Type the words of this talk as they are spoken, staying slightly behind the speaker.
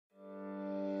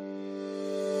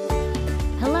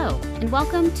and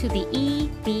welcome to the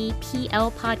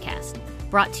EBPL podcast,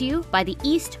 brought to you by the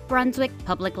East Brunswick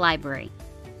Public Library.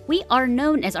 We are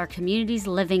known as our community's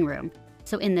living room,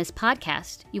 so in this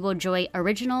podcast, you will enjoy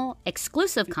original,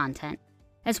 exclusive content,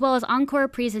 as well as encore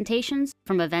presentations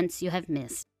from events you have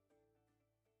missed.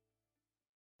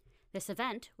 This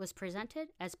event was presented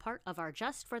as part of our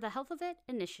Just for the Health of It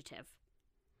initiative.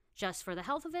 Just for the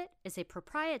Health of It is a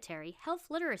proprietary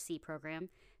health literacy program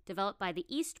developed by the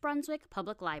East Brunswick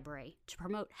Public Library to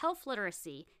promote health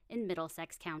literacy in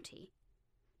Middlesex County.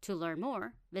 To learn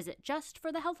more, visit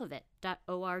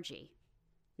justforthehealthofit.org.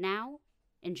 Now,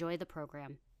 enjoy the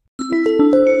program.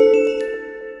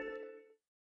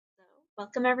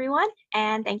 Welcome everyone,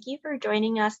 and thank you for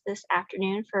joining us this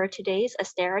afternoon for today's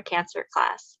Astera Cancer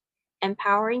class,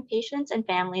 Empowering Patients and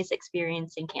Families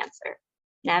Experiencing Cancer,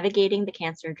 Navigating the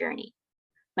Cancer Journey.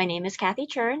 My name is Kathy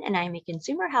Churn, and I am a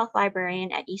Consumer Health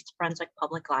Librarian at East Brunswick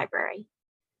Public Library.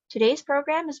 Today's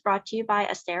program is brought to you by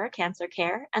Astera Cancer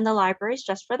Care and the library's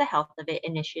Just for the Health of It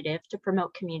initiative to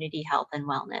promote community health and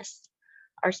wellness.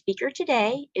 Our speaker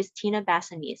today is Tina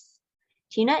Bassanis.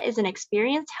 Tina is an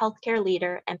experienced healthcare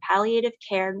leader and palliative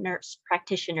care nurse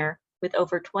practitioner with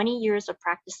over 20 years of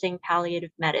practicing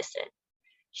palliative medicine.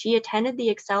 She attended the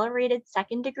Accelerated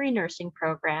Second Degree Nursing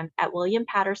program at William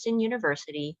Patterson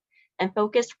University and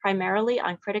focused primarily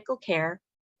on critical care,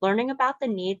 learning about the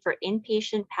need for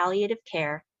inpatient palliative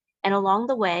care, and along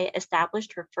the way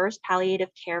established her first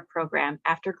palliative care program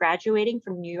after graduating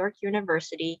from New York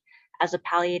University as a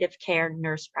palliative care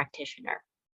nurse practitioner.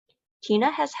 Tina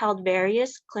has held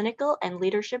various clinical and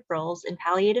leadership roles in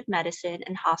palliative medicine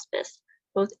and hospice,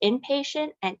 both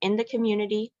inpatient and in the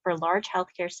community for large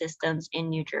healthcare systems in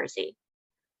New Jersey.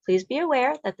 Please be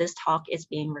aware that this talk is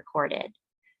being recorded.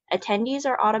 Attendees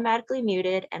are automatically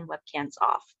muted and webcams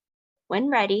off. When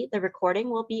ready, the recording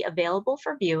will be available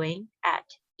for viewing at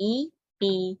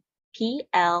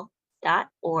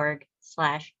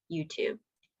ebpl.org/YouTube.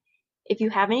 If you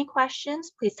have any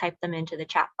questions, please type them into the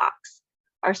chat box.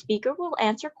 Our speaker will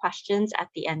answer questions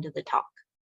at the end of the talk.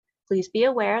 Please be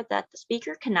aware that the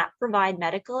speaker cannot provide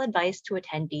medical advice to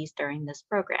attendees during this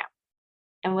program.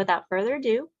 And without further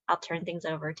ado, I'll turn things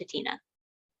over to Tina.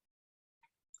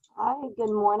 Hi, good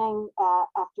morning,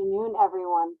 afternoon,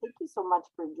 everyone. Thank you so much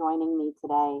for joining me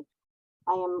today.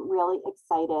 I am really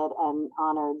excited and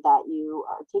honored that you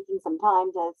are taking some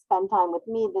time to spend time with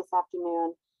me this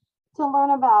afternoon to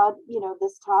learn about,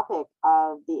 this topic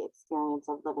of the experience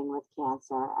of living with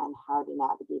cancer and how to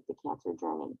navigate the cancer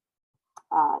journey.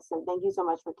 So thank you so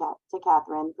much to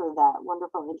Catherine for that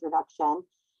wonderful introduction.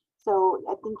 So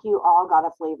I think you all got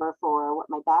a flavor for what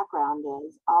my background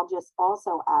is. I'll just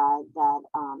also add that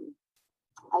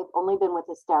I've only been with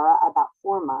Astera about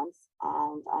 4 months,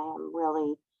 and I am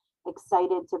really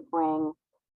excited to bring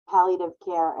palliative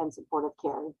care and supportive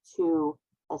care to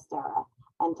Astera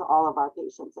and to all of our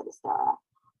patients at Astera.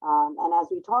 And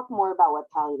as we talk more about what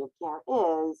palliative care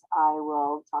is, I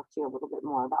will talk to you a little bit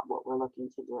more about what we're looking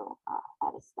to do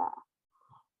at Astera.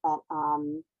 But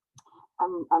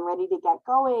I'm ready to get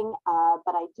going,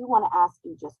 but I do want to ask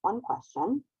you just one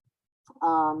question.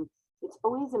 It's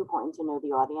always important to know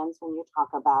the audience when you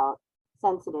talk about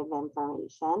sensitive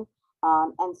information.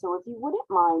 And so if you wouldn't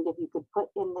mind, if you could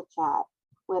put in the chat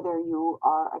whether you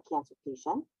are a cancer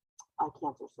patient, a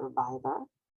cancer survivor,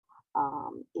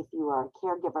 if you are a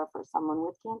caregiver for someone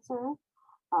with cancer,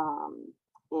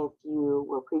 if you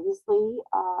were previously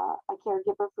a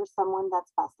caregiver for someone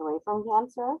that's passed away from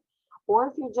cancer, or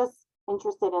if you're just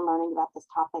interested in learning about this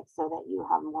topic so that you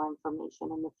have more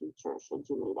information in the future should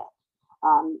you need it.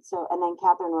 And then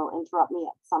Catherine will interrupt me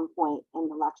at some point in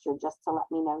the lecture just to let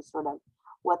me know sort of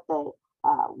what the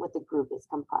group is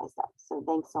comprised of. So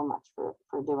thanks so much for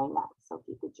doing that. So if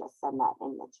you could just send that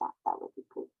in the chat, that would be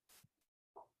great.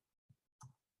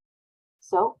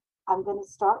 So I'm going to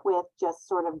start with just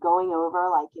sort of going over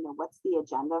what's the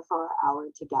agenda for our hour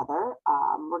together.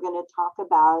 We're going to talk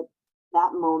about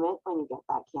that moment when you get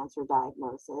that cancer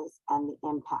diagnosis and the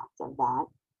impact of that,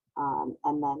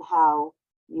 and then how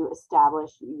you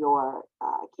establish your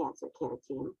cancer care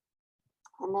team,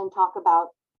 and then talk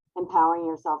about empowering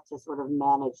yourself to sort of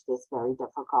manage this very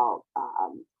difficult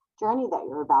journey that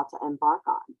you're about to embark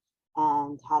on,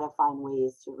 and how to find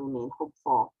ways to remain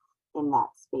hopeful in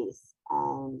that space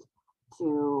and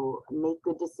to make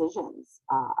good decisions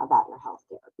about your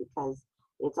healthcare, because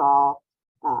it's all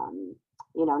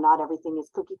not everything is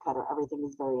cookie cutter, everything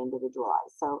is very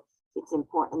individualized. So it's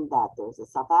important that there's a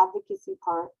self-advocacy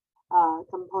part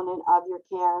component of your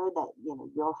care, that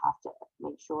you'll have to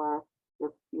make sure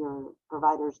your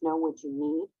providers know what you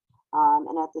need,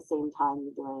 and at the same time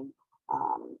you're doing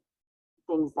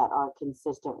things that are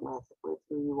consistent with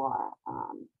who you are,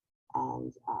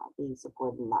 and being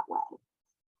supported in that way.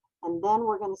 And then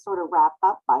we're going to sort of wrap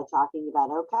up by talking about,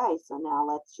 okay, so now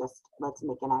let's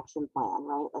make an action plan,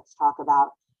 right? Let's talk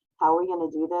about how are we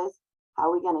going to do this? How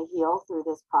are we going to heal through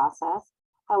this process?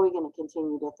 How are we going to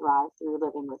continue to thrive through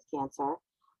living with cancer?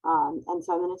 And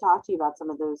so I'm going to talk to you about some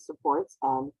of those supports,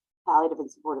 and palliative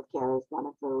and supportive care is one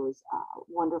of those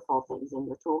wonderful things in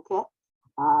your toolkit.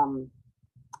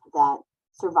 That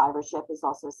survivorship is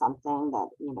also something that,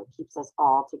 you know, keeps us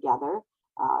all together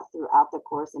throughout the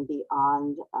course and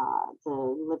beyond the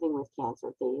living with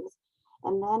cancer phase.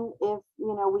 And then if,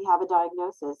 you know, we have a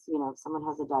diagnosis, you know, if someone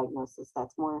has a diagnosis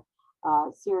that's more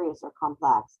serious or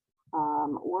complex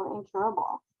or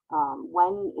incurable,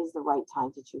 when is the right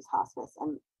time to choose hospice?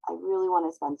 And I really want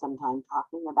to spend some time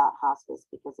talking about hospice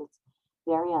because it's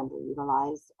very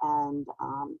underutilized, and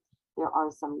there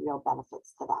are some real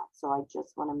benefits to that. So I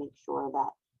just want to make sure that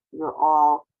you're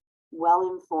all well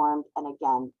informed. And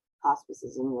again, hospice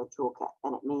is in your toolkit,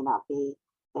 and it may not be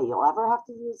that you'll ever have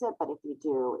to use it, but if you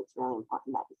do, it's really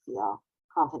important that you feel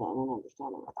confident in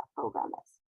understanding what that program is.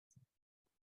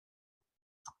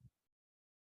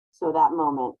 So that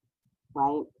moment,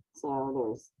 right? So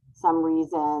there's some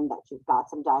reason that you've got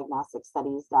some diagnostic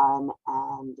studies done,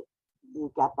 and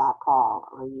you get that call,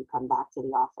 or you come back to the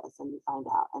office and you find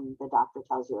out, and the doctor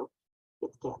tells you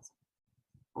it's cancer,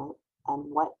 right?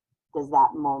 And what does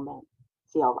that moment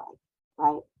feel like,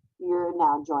 right? You're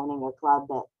now joining a club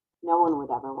that no one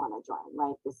would ever want to join,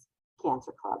 right? This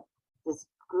cancer club, this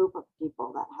group of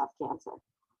people that have cancer.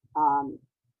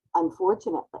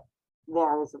 Unfortunately,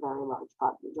 there is a very large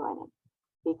club you're joining,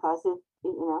 because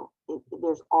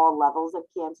there's all levels of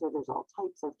cancer, there's all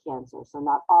types of cancer. So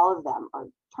not all of them are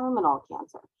terminal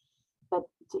cancer, but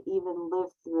to even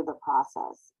live through the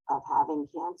process of having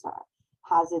cancer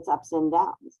has its ups and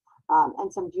downs.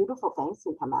 And some beautiful things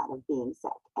can come out of being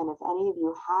sick. And if any of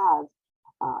you have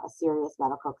a serious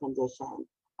medical condition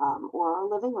or are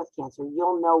living with cancer,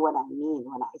 you'll know what I mean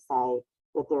when I say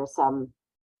that there's some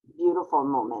beautiful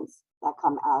moments that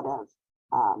come out of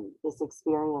this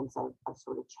experience of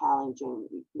sort of challenging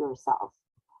yourself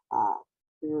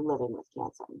through living with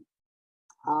cancer.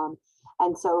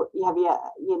 And so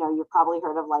you've probably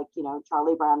heard of, like,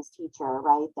 Charlie Brown's teacher,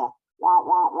 right? The wah,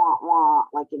 wah, wah, wah,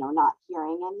 like, not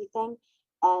hearing anything.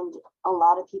 And a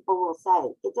lot of people will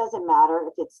say, it doesn't matter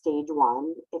if it's stage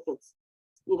 1, if it's,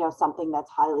 something that's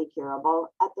highly curable.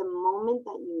 At the moment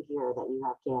that you hear that you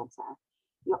have cancer,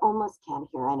 you almost can't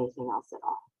hear anything else at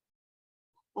all.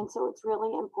 And so it's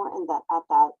really important that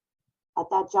at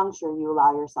that juncture, you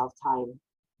allow yourself time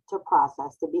to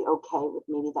process, to be okay with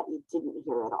maybe that you didn't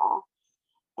hear it all.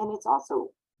 And it's also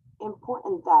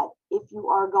important that if you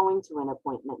are going to an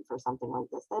appointment for something like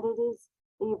this, that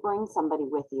you bring somebody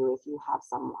with you if you have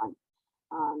someone.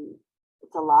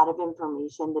 It's a lot of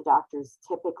information. The doctors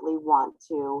typically want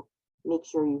to make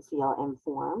sure you feel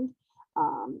informed.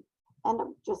 And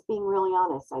just being really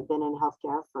honest, I've been in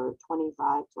healthcare for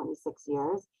 25, 26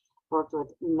 years, worked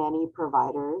with many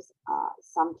providers.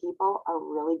 Some people are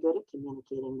really good at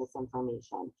communicating this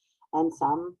information, and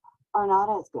some are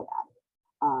not as good at it,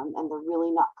 and they're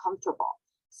really not comfortable.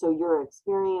 So your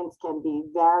experience can be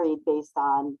varied based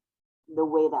on the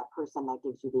way that person that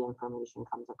gives you the information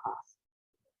comes across.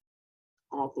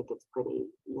 And I think it's pretty,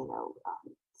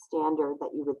 standard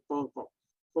that you would think that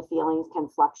the feelings can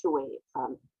fluctuate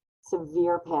from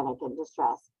severe panic and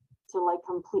distress to like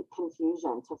complete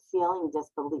confusion, to feeling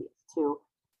disbelief, to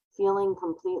feeling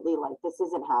completely like this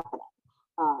isn't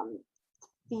happening.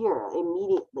 Fear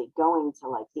immediately going to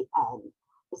like the end,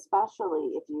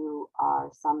 especially if you are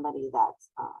somebody that's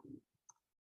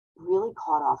really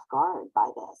caught off guard by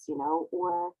this,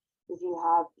 or if you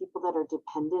have people that are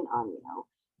dependent on you,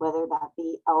 whether that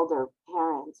be elder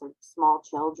parents or small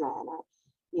children, or,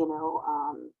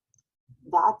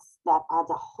 that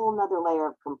adds a whole nother layer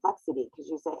of complexity, because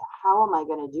you say, how am I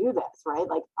going to do this, right?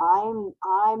 Like I'm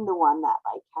the one that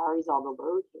like carries all the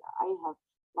load here. I have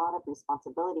a lot of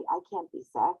responsibility. I can't be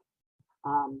sick.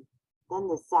 Then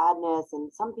the sadness,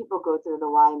 and some people go through the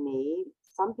why me.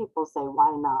 Some people say,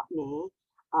 why not me?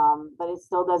 But it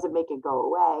still doesn't make it go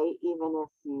away, even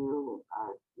if you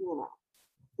are,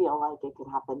 feel like it could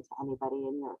happen to anybody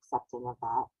and you're accepting of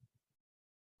that.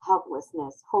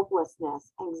 Helplessness,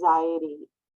 hopelessness, anxiety,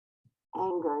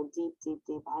 anger, deep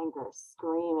anger,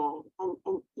 screaming.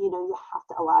 And you have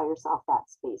to allow yourself that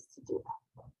space to do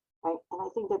that, right? And I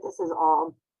think that this is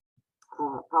all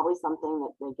probably something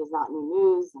that like is not new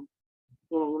news. And,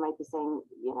 you might be saying,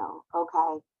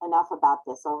 okay, enough about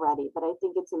this already. But I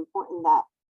think it's important that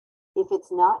if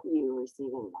it's not you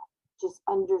receiving that, just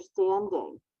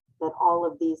understanding that all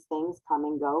of these things come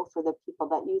and go for the people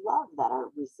that you love that are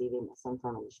receiving this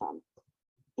information.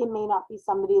 It may not be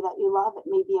somebody that you love, it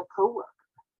may be a coworker,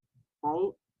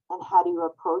 right? And how do you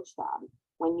approach them?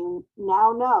 When you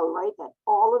now know, right, that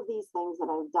all of these things that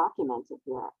I've documented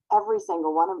here, every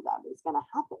single one of them is going to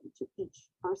happen to each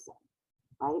person,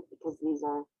 right? Because these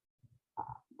are,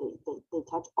 they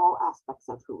touch all aspects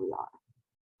of who we are.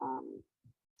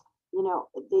 You know,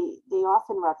 they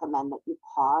often recommend that you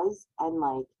pause and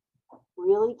like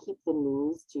really keep the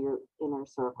news to your inner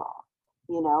circle.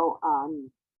 You know,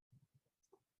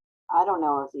 I don't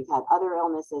know if you've had other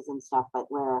illnesses and stuff, but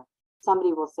where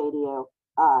somebody will say to you,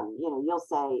 you know, you'll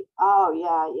say, oh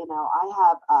yeah, you know, I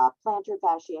have plantar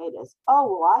fasciitis. Oh,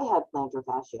 well, I had plantar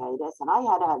fasciitis and I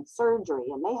had to have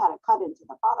surgery and they had a cut into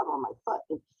the bottom of my foot.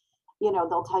 And, you know,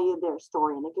 they'll tell you their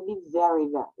story and it can be very,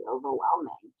 very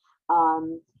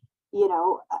overwhelming. You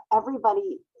know,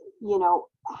 everybody, you know,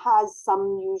 has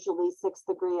some usually 6th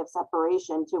degree of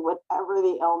separation to whatever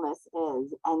the illness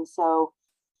is. And so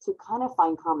to kind of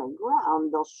find common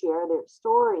ground, they'll share their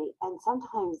story. And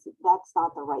sometimes that's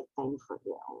not the right thing for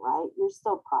you, right? You're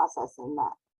still processing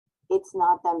that. It's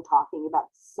not them talking about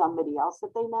somebody else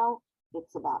that they know,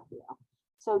 it's about you.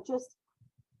 So just,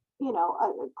 you know,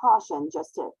 a caution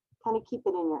just to kind of keep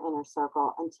it in your inner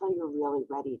circle until you're really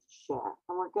ready to share.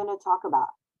 And we're going to talk about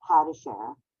how to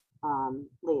share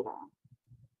later.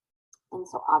 And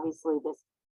so obviously this,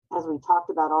 as we talked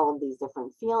about all of these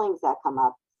different feelings that come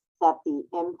up, that the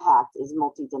impact is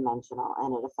multidimensional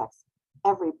and it affects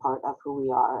every part of who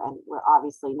we are. And we're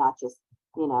obviously not just,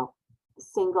 you know,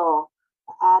 single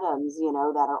atoms, you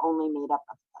know, that are only made up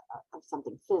of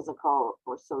something physical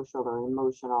or social or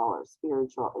emotional or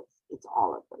spiritual. It's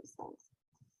all of those things.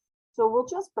 So we'll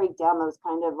just break down those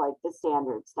kind of like the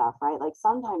standard stuff, right? Like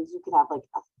sometimes you could have like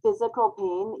a physical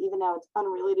pain, even though it's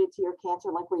unrelated to your cancer,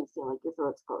 like where you feel like your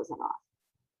throat's closing off.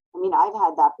 I mean, I've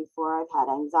had that before. I've had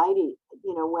anxiety,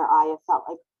 you know, where I have felt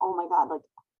like, oh my God, like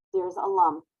there's a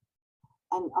lump.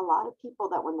 And a lot of people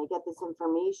that when they get this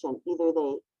information, either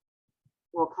they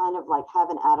will kind of like have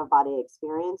an out of body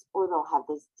experience or they'll have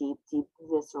this deep, deep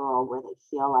visceral where they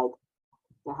feel like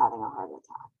they're having a heart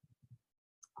attack.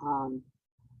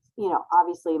 You know,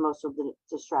 obviously emotional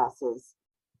distress is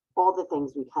all the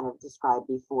things we kind of described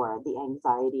before, the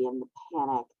anxiety and the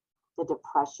panic, the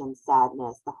depression,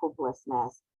 sadness, the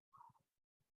hopelessness.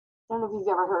 I don't know if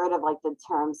you've ever heard of like the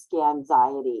term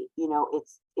scanxiety. You know,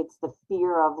 it's the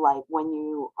fear of like when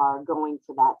you are going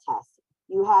for that test.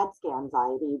 You had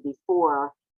scanxiety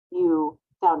before you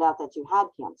found out that you had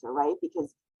cancer, right?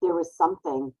 Because there was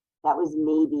something that was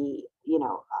maybe, you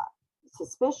know,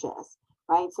 suspicious,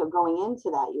 right? So going into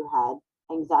that, you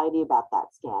had anxiety about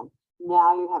that scan.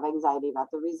 Now you have anxiety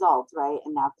about the results, right?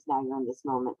 And now, because now you're in this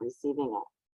moment receiving it.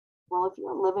 Well, if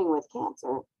you're living with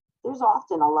cancer, there's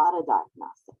often a lot of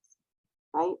diagnostics,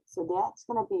 right? So that's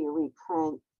going to be a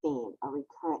recurrent theme, a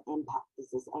recurrent impact is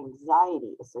this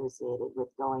anxiety associated with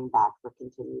going back for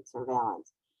continued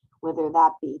surveillance, whether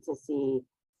that be to see,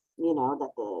 you know,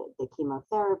 that the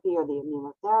chemotherapy or the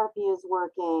immunotherapy is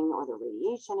working or the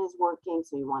radiation is working.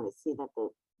 So you want to see that the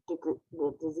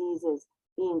disease is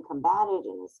being combated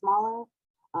and is smaller.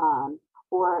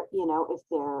 Or, you know, if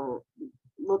they're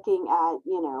looking at,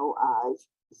 you know,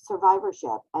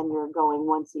 survivorship and you're going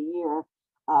once a year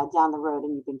down the road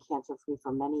and you've been cancer free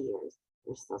for many years,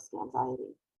 there's still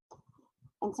scanxiety.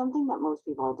 And something that most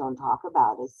people don't talk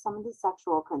about is some of the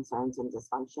sexual concerns and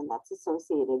dysfunction that's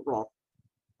associated with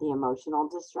the emotional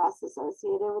distress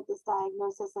associated with this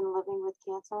diagnosis and living with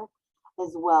cancer,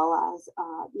 as well as,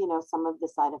 you know, some of the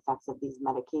side effects of these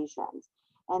medications.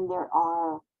 And there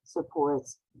are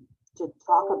supports to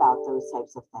talk about those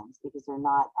types of things because they're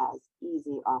not as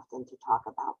easy often to talk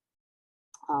about.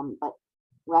 But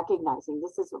recognizing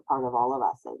this is a part of all of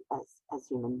us as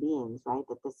human beings, right?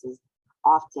 That this is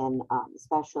often,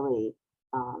 especially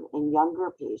in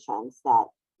younger patients that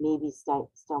maybe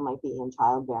still might be in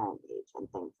childbearing age and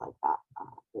things like that.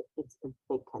 It's a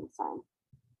big concern.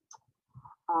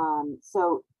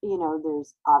 So, you know,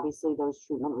 there's obviously those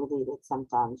treatment related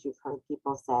symptoms. You've heard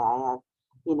people say, I have,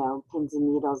 you know, pins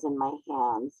and needles in my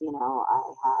hands, you know, I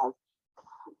have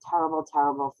terrible,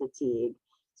 terrible fatigue.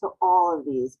 So all of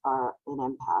these are an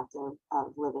impact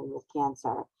of living with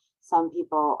cancer. Some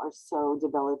people are so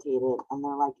debilitated and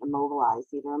they're like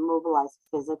immobilized, either immobilized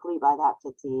physically by that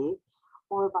fatigue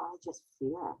or by just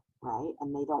fear, right?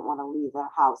 And they don't want to leave their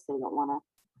house. They don't want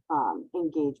to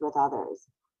engage with others.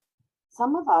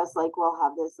 Some of us like will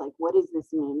have this, like, what does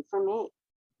this mean for me?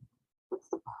 What's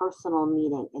the personal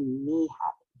meaning in me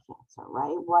having cancer,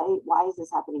 right? Why is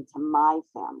this happening to my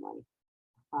family?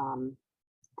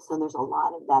 So there's a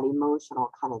lot of that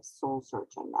emotional kind of soul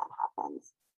searching that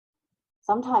happens.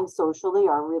 Sometimes socially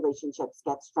our relationships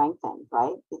get strengthened,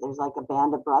 right? There's like a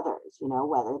band of brothers,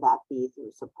 whether that be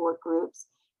through support groups,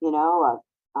 of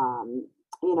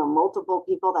multiple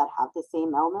people that have the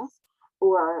same illness,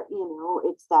 or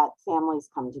it's that families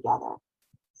come together.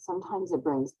 Sometimes it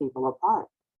brings people apart.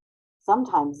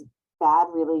 Sometimes bad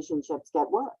relationships get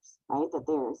worse, right? That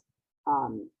there's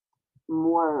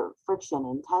more friction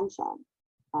and tension.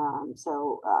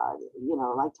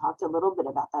 I talked a little bit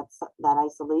about that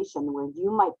isolation where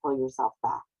you might pull yourself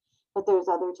back, but there's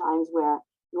other times where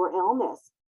your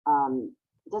illness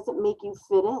doesn't make you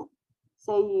fit in.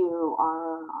 Say you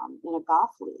are in a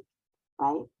golf league,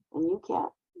 right? And you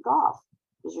can't golf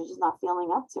because you're just not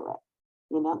feeling up to it.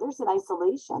 There's an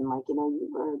isolation, like,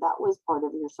 that was part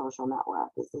of your social network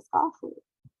is this golf league.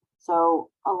 So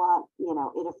a lot,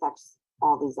 it affects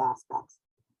all these aspects.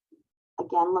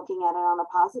 Again, looking at it on the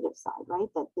positive side, right?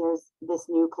 That there's this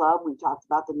new club. We talked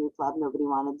about the new club nobody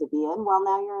wanted to be in. Well,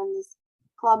 now you're in this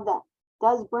club that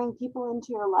does bring people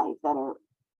into your life that are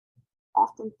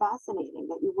often fascinating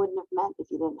that you wouldn't have met if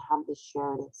you didn't have this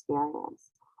shared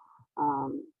experience.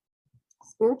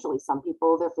 Spiritually, some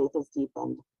people, their faith is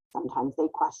deepened. Sometimes they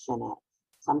question it.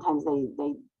 Sometimes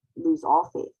they lose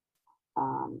all faith.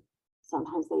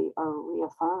 Sometimes they are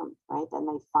reaffirmed, right? Then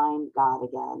they find God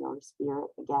again or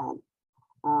spirit again.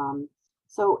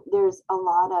 So there's a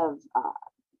lot of,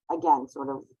 again, sort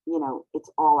of,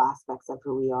 it's all aspects of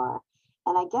who we are.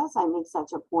 And I guess I make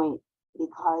such a point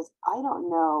because I don't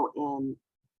know in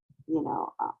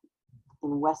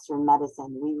Western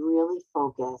medicine, we really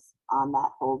focus on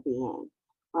that whole being,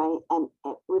 right? And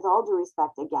with all due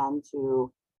respect, again,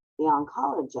 to the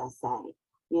oncologists, say,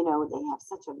 they have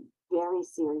such a very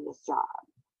serious job,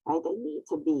 right? They need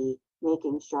to be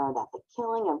making sure that the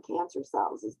killing of cancer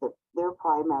cells is their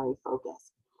primary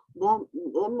focus. Then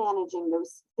managing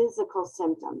those physical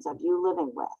symptoms of you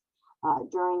living with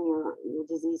during your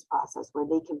disease process, where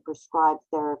they can prescribe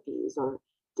therapies or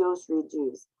dose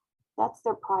reduce. That's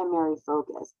their primary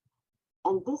focus.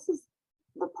 And this is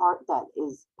the part that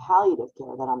is palliative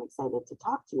care that I'm excited to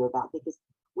talk to you about, because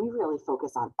we really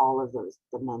focus on all of those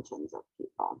dimensions of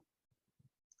people.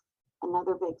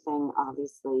 Another big thing,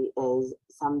 obviously, is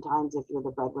sometimes if you're the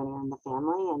breadwinner in the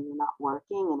family and you're not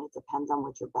working, and it depends on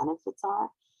what your benefits are,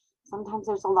 sometimes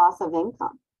there's a loss of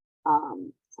income.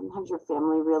 Sometimes your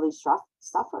family really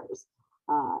suffers.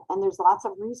 And there's lots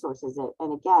of resources.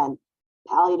 And again,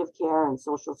 palliative care and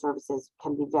social services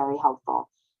can be very helpful.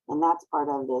 And that's part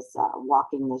of this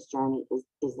walking this journey is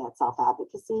that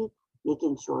self-advocacy,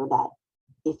 making sure that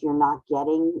if you're not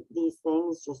getting these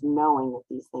things, just knowing that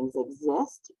these things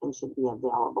exist and should be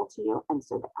available to you, and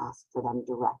so to ask for them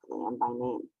directly and by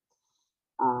name.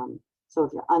 So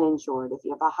if you're uninsured, if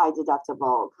you have a high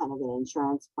deductible kind of an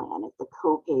insurance plan, if the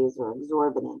copays are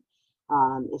exorbitant,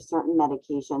 if certain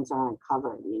medications aren't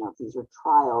covered, if these are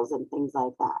trials and things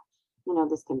like that,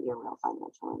 this can be a real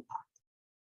financial impact.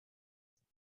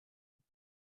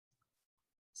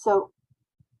 So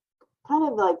kind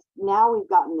of like now we've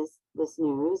gotten this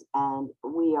news and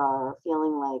we are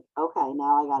feeling like, okay,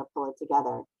 now I got to pull it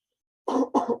together.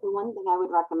 The one thing I would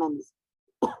recommend is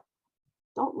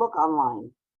don't look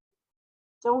online.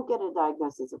 Don't get a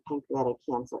diagnosis of pancreatic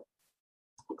cancer,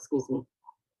 excuse me,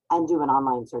 and do an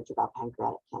online search about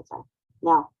pancreatic cancer.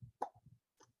 Now,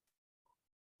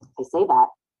 I say that,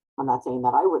 I'm not saying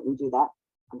that I wouldn't do that.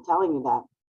 I'm telling you that.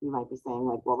 You might be saying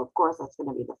like, well, of course, that's going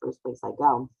to be the first place I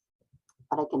go.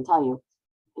 But I can tell you,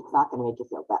 it's not going to make you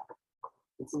feel better.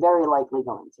 It's very likely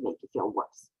going to make you feel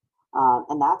worse.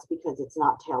 And that's because it's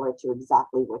not tailored to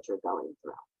exactly what you're going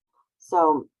through.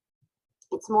 So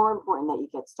it's more important that you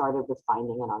get started with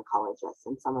finding an oncologist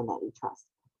and someone that you trust.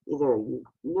 Either you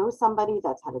know somebody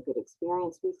that's had a good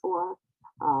experience before,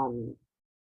 or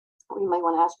you might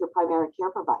want to ask your primary care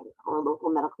provider or a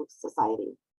local medical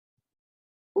society,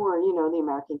 or the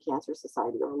American Cancer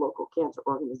Society or a local cancer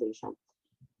organization.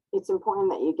 It's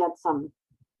important that you get some,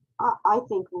 I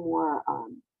think, more,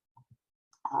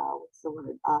 what's the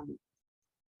word,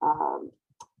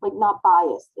 like not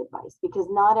biased advice, because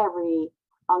not every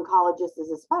oncologist is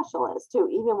a specialist too.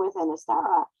 Even within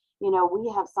Asterra,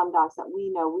 we have some docs that we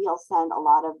know we'll send a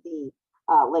lot of the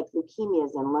like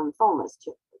leukemias and lymphomas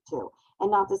to.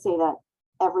 And not to say that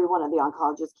every one of the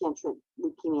oncologists can't treat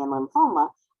leukemia and lymphoma,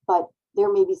 but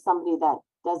there may be somebody that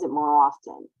does it more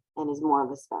often and is more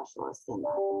of a specialist in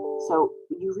that. So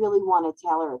you really want to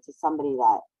tailor it to somebody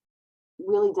that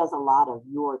really does a lot of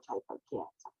your type of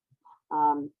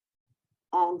cancer.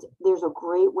 And there's a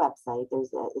great website.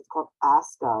 It's called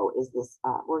ASCO, is this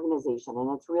organization,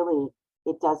 and it's really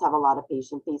It does have a lot of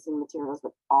patient-facing materials,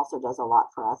 but also does a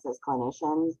lot for us as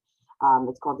clinicians.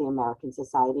 It's called the American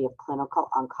Society of Clinical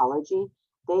Oncology.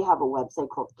 They have a website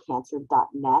called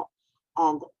cancer.net.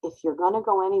 And if you're going to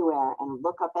go anywhere and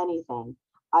look up anything,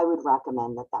 I would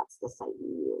recommend that that's the site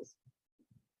you use.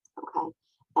 Okay.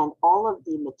 And all of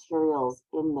the materials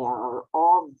in there are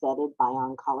all vetted by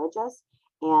oncologists,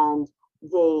 and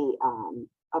they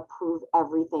approve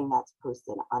everything that's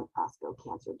posted on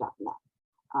ASCOcancer.net.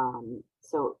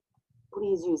 So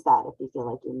please use that if you feel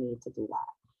like you need to do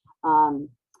that.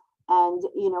 And,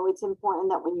 you know, it's important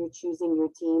that when you're choosing your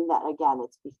team, that again,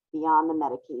 it's beyond the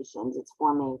medications, it's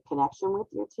forming a connection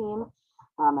with your team.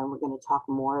 And we're going to talk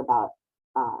more about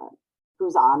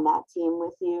who's on that team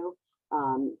with you.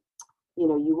 You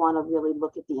know, you want to really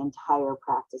look at the entire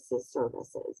practice's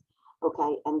services.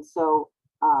 Okay. And so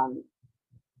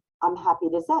I'm happy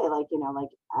to say, like, you know,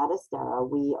 like at Astera,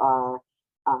 we are,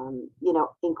 you know,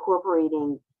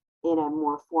 incorporating in a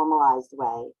more formalized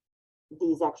way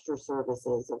these extra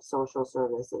services of social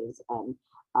services and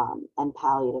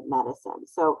palliative medicine.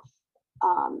 So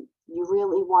you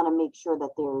really want to make sure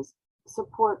that there's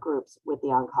support groups with the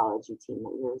oncology team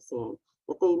that you're seeing,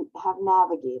 that they have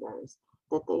navigators,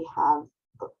 that they have,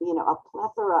 you know, a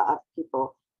plethora of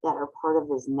people that are part of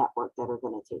this network that are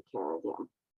going to take care of you.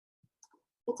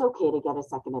 It's okay to get a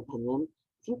second opinion.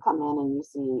 If you come in and you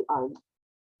see our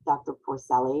Dr.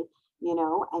 Porcelli, you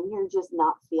know, and you're just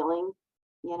not feeling,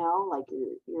 you know, like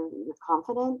you're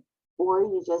confident, or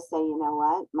you just say, you know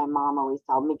what, my mom always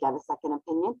told me get a second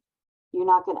opinion, you're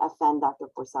not going to offend Dr.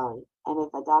 Porcelli. And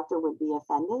if a doctor would be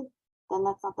offended, then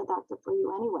that's not the doctor for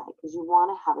you anyway, because you want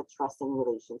to have a trusting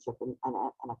relationship and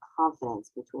a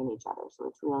confidence between each other. So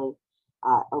it's really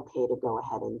okay to go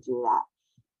ahead and do that.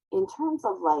 In terms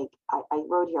of like, I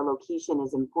wrote here, location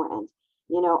is important.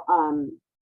 You know,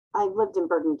 I've lived in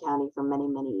Bergen County for many,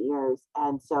 many years.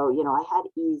 And so, you know, I had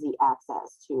easy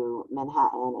access to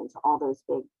Manhattan and to all those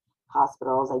big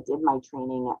hospitals. I did my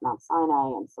training at Mount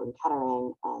Sinai and Sloan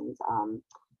Kettering and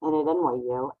at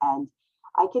NYU. And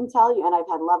I can tell you, and I've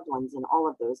had loved ones in all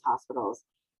of those hospitals.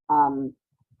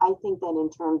 I think that in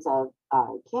terms of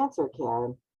cancer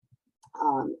care,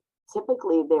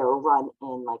 typically they're run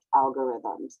in like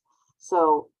algorithms.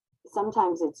 So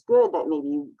sometimes it's good that maybe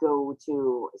you go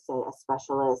to, say, a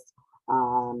specialist,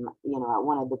 you know, at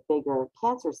one of the bigger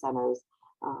cancer centers,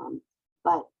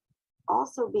 but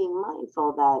also being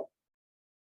mindful that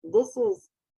this is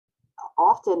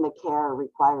often the care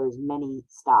requires many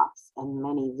stops and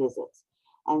many visits.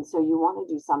 And so you want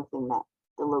to do something that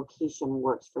the location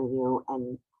works for you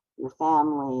and your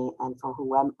family and for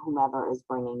whomever is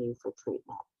bringing you for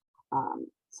treatment.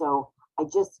 So I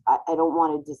don't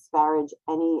want to disparage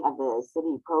any of the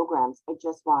city programs. I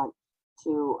just want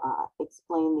to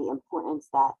explain the importance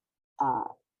that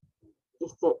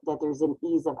that there's an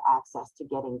ease of access to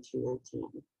getting to your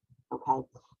team. Okay.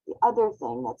 The other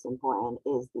thing that's important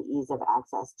is the ease of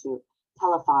access to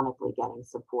telephonically getting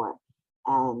support.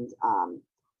 And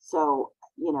so,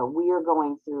 you know, we are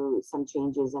going through some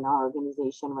changes in our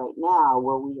organization right now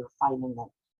where we are finding that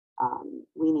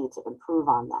we need to improve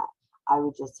on that. I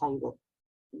would just tell you that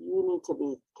you need to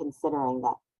be considering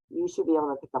that you should be able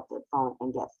to pick up the phone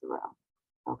and get through.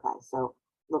 Okay, so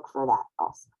look for that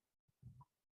also.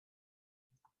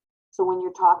 So when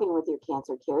you're talking with your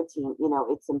cancer care team, you know,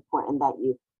 it's important that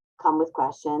you come with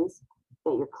questions,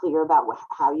 that you're clear about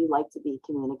how you like to be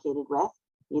communicated with.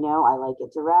 You know, I like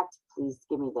it direct. Please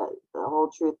give me the whole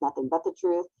truth, nothing but the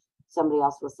truth. Somebody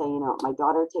else will say, you know, my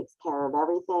daughter takes care of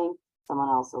everything. Someone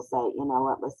else will say, you know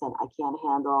what, listen, I can't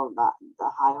handle the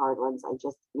high, hard ones. I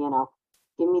just, you know,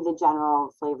 give me the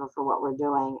general flavor for what we're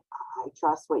doing. I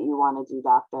trust what you want to do,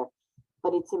 doctor.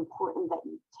 But it's important that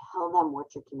you tell them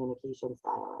what your communication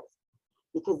style is,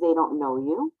 because they don't know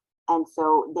you. And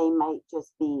so they might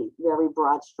just be very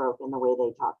broad stroke in the way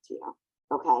they talk to you.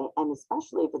 Okay. And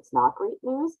especially if it's not great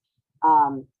news,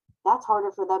 that's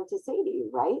harder for them to say to you,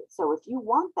 right? So if you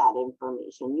want that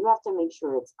information, you have to make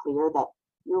sure it's clear that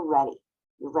you're ready.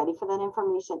 You're ready for that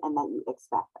information and that you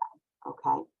expect that.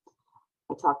 Okay.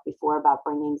 I talked before about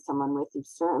bringing someone with you,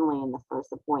 certainly in the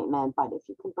first appointment, but if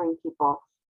you can bring people,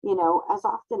 you know, as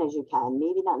often as you can,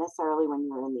 maybe not necessarily when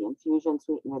you're in the infusion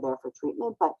suite and you're there for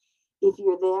treatment, but if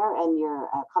you're there and you're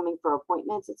coming for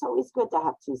appointments, it's always good to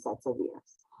have 2 sets of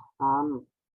ears.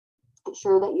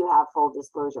 Ensure that you have full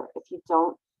disclosure. If you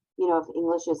don't, you know, if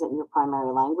English isn't your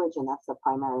primary language and that's the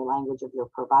primary language of your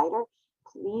provider,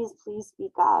 please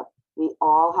speak up. We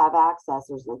all have access.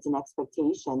 It's an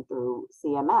expectation through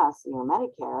CMS, you know,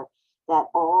 Medicare, that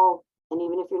all, and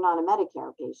even if you're not a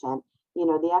Medicare patient, you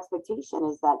know, the expectation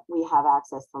is that we have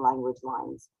access to language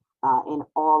lines in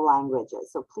all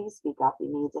languages. So please speak up. You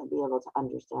need to be able to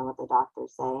understand what the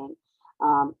doctor's saying.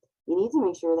 You need to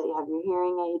make sure that you have your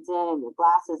hearing aids in and your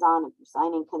glasses on if you're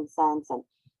signing consents, and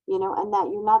and that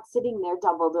you're not sitting there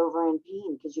doubled over in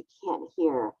pain because you can't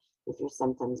hear if your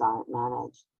symptoms aren't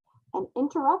managed. And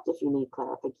interrupt if you need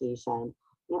clarification.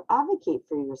 Advocate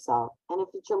for yourself. And if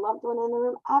it's your loved one in the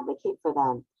room, advocate for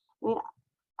them.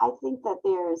 I think that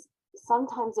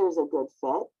sometimes there's a good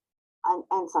fit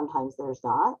and sometimes there's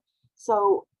not.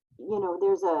 So,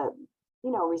 there's a,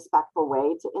 respectful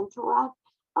way to interrupt.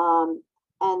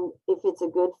 And if it's a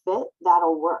good fit,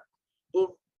 that'll work. If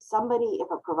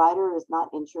a provider is not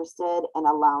interested in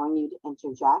allowing you to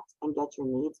interject and get your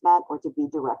needs met, or to be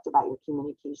direct about your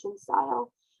communication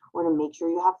style, or to make sure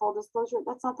you have full disclosure,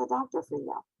 that's not the doctor for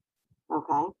you.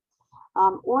 Okay.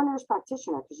 Or nurse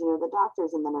practitioner, because the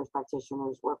doctors and the nurse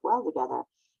practitioners work well together.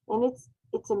 And it's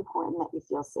important that you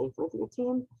feel safe with your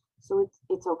team. So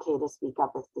it's okay to speak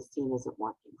up if this team isn't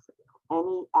working for you.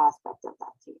 Any aspect of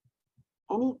that team.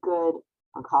 Any good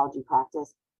oncology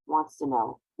practice wants to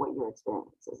know what your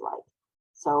experience is like.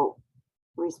 So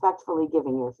respectfully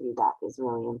giving your feedback is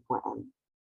really important.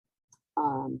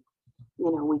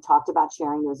 We talked about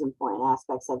sharing those important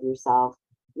aspects of yourself,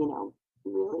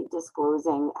 really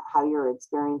disclosing how you're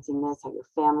experiencing this, how your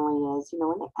family is.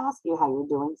 When they ask you how you're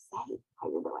doing, say how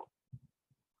you're doing.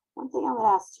 One thing I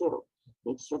would ask too,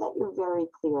 make sure that you're very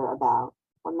clear about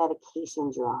what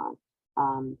medications you're on.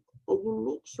 That you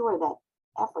make sure that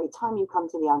every time you come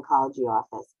to the oncology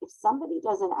office, if somebody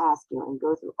doesn't ask you and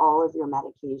go through all of your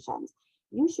medications,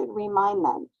 you should remind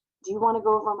them, do you want to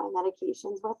go over my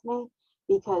medications with me?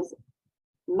 Because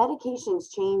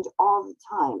medications change all the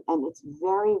time, and it's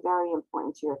very, very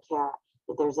important to your care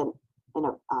that there's an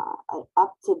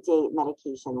up-to-date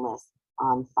medication list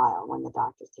on file when the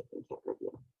doctor's taking care of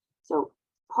you. So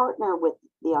partner with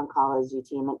the oncology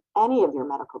team and any of your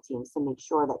medical teams to make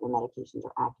sure that your medications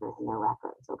are accurate in their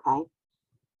records, okay?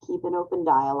 Keep an open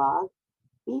dialogue,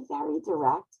 be very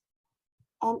direct,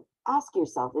 and ask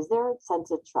yourself, is there a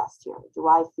sense of trust here? Do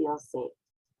I feel safe?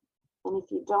 And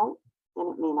if you don't, then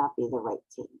it may not be the right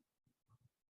team.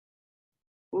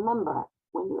 Remember,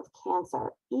 when you have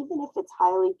cancer, even if it's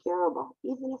highly curable,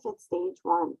 even if it's stage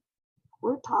 1,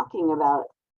 we're talking about,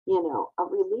 a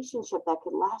relationship that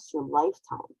could last your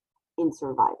lifetime in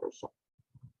survivorship.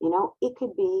 It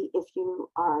could be, if you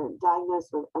are diagnosed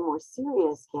with a more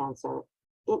serious cancer,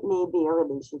 it may be a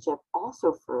relationship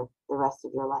also for the rest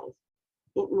of your life.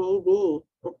 It may be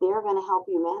that they're going to help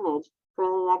you manage for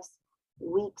the next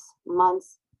weeks,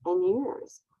 months, and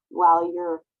years while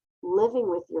you're living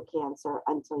with your cancer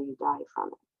until you die from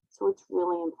it. So it's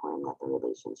really important that the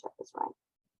relationship is right.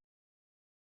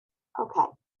 Okay,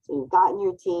 so you've gotten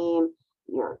your team,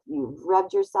 you've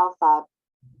revved yourself up.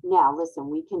 Now, listen,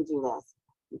 we can do this.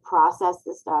 You process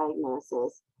this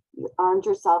diagnosis, you armed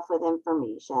yourself with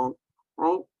information,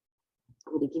 right?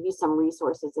 I'm going to give you some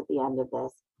resources at the end of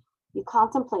this. You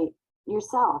contemplate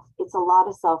yourself. It's a lot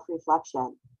of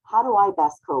self-reflection. How do I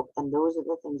best cope? And those are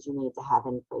the things you need to have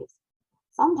in place.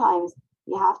 Sometimes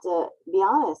you have to be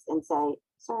honest and say,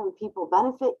 certain people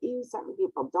benefit you, certain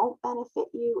people don't benefit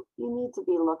you. You need to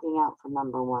be looking out for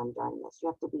number one during this. You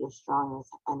have to be as strong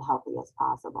and healthy as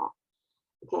possible.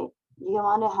 Okay, you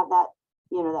want to have that,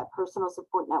 that personal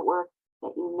support network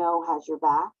that has your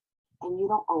back, and you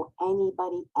don't owe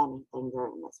anybody anything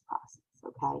during this process.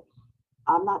 Okay,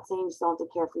 I'm not saying you don't have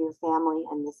to care for your family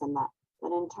and this and that, but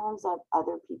in terms of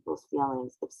other people's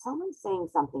feelings, if someone's saying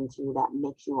something to you that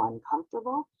makes you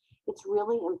uncomfortable, it's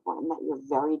really important that you're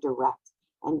very direct,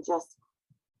 and just,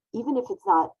 even if it's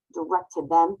not direct to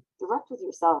them, direct with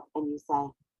yourself, and you say,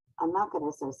 I'm not going to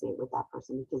associate with that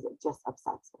person because it just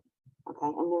upsets me. Okay,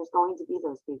 and there's going to be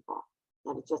those people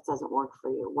that it just doesn't work for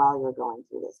you while you're going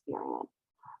through this period.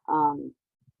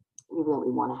 You really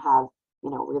want to have,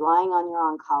 relying on your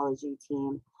oncology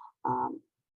team.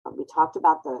 We talked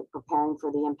about the preparing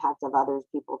for the impact of others,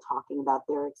 people talking about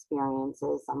their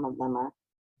experiences. Some of them are,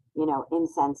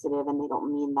 insensitive, and they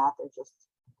don't mean that. They just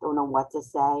don't know what to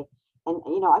say. And,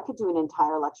 I could do an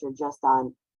entire lecture just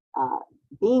on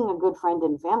being a good friend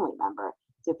and family member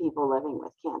to people living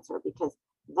with cancer, because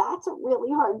that's a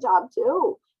really hard job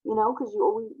too, because you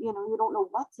always, you don't know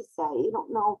what to say. You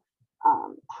don't know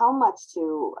how much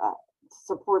to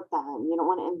support them. You don't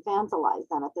want to infantilize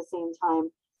them. At the same time,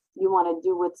 you want to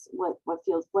do what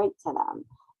feels right to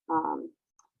them.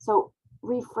 So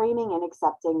reframing and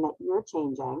accepting that you're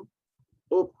changing,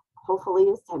 it hopefully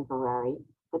is temporary,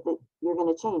 but that you're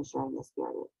going to change during this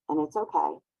period, and it's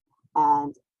okay.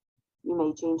 And you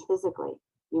may change physically,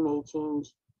 you may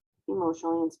change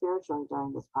emotionally and spiritually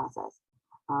during this process.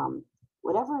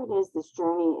 whatever it is, this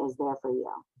journey is there for you,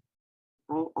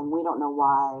 right? And we don't know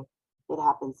why it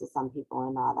happens to some people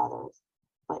and not others,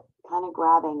 but kind of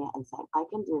grabbing it and saying, I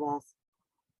can do this.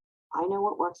 I know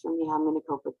what works for me. I'm going to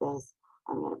cope with this.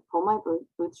 I'm going to pull my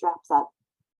bootstraps up.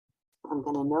 I'm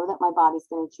going to know that my body's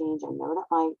going to change. I know that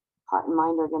my heart and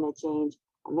mind are going to change.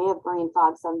 I may have brain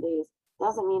fog some days.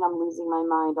 Doesn't mean I'm losing my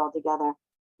mind altogether.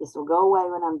 This will go away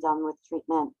when I'm done with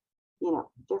treatment. You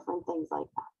know, different things like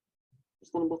that.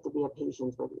 There's going to have to be a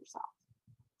patience with yourself.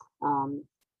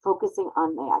 Focusing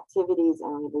on the activities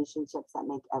and relationships that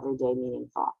make every day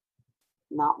meaningful.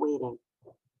 Not waiting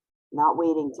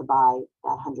to buy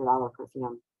that $100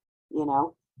 perfume, you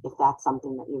know, if that's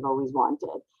something that you've always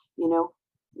wanted, you know,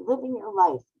 living your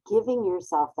life, giving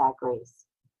yourself that grace,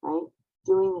 right?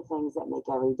 Doing the things that make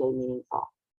every day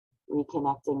meaningful,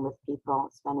 reconnecting with people,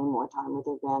 spending more time with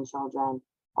your grandchildren,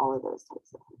 all of those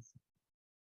types of things.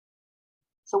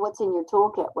 So what's in your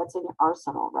toolkit? What's in your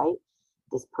arsenal, right?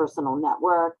 This personal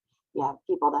network. You have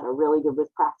people that are really good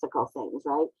with practical things,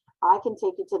 right? I can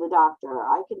take you to the doctor.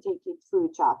 I can take you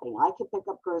food shopping. I can pick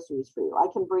up groceries for you. I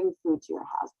can bring food to your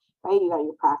house, right? You got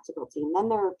your practical team. Then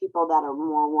there are people that are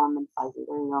more warm and fuzzy.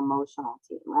 They're your emotional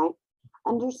team, right?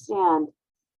 Understand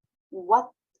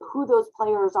who those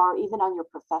players are, even on your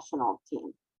professional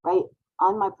team, right?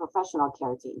 On my professional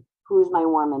care team, who's my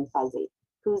warm and fuzzy?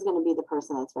 Who's going to be the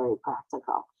person that's very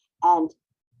practical? And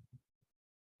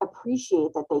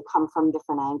appreciate that they come from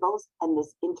different angles, and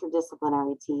this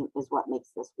interdisciplinary team is what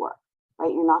makes this work,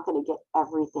 right? You're not going to get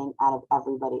everything out of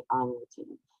everybody on your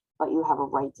team, but you have a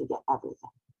right to get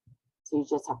everything. So you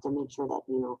just have to make sure that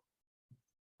you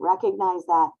recognize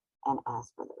that and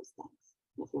ask for those things.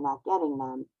 And if you're not getting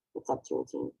them, it's up to your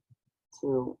team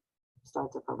to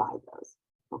start to provide those,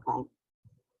 okay?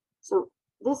 So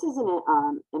this is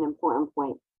an important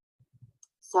point.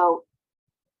 So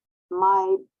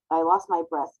I lost my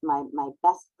best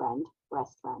friend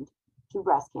to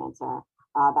breast cancer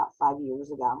about 5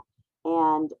 years ago.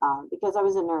 And because I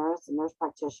was a nurse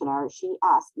practitioner, she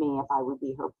asked me if I would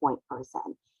be her point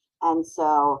person. And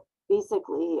so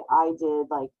basically I did,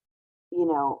 like, you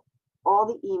know, all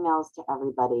the emails to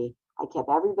everybody. I kept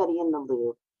everybody in the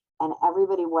loop, and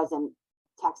everybody wasn't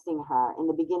texting her. In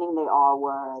the beginning, they were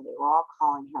all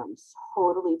calling her. It was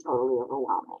totally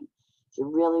overwhelming. She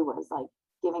really was, like,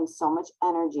 giving so much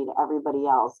energy to everybody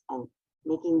else and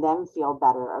making them feel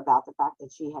better about the fact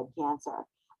that she had cancer.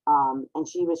 And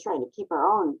she was trying to keep her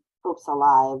own hopes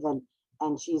alive,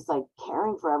 and she's, like,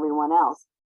 caring for everyone else.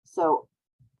 So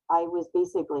I was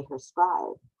basically her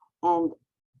scribe, and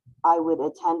I would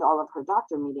attend all of her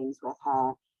doctor meetings with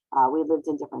her. We lived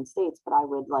in different states, but I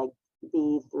would, like,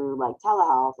 be through, like,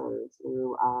 telehealth or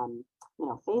through you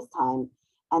know, FaceTime.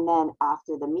 And then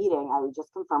after the meeting, I would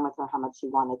just confirm with her how much she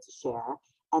wanted to share.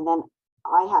 And then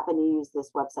I happen to use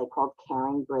this website called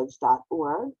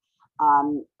caringbridge.org,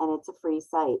 and it's a free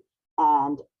site.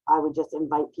 And I would just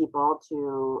invite people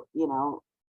to, you know,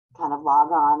 kind of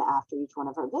log on after each one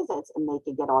of her visits, and they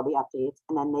could get all the updates,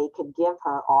 and then they could give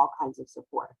her all kinds of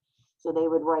support. So they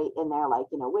would write in there, like,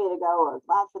 you know, way to go, or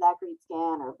glad for that great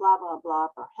scan, or blah, blah, blah,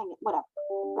 or hang it, whatever,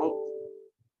 right?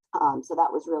 So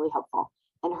that was really helpful.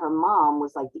 And her mom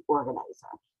was, like, the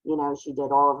organizer. You know, she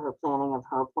did all of her planning of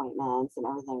her appointments and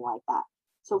everything like that.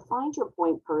 So find your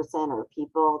point person or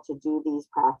people to do these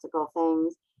practical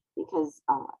things, because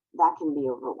that can be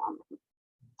overwhelming.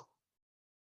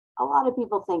 A lot of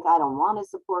people think, I don't want a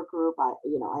support group. I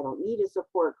don't need a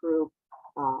support group.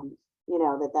 You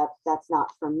know, that's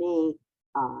not for me.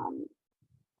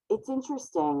 It's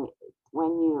interesting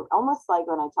when you, almost like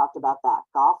when I talked about that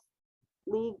golf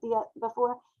league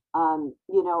before,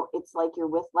 you know, it's like you're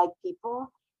with like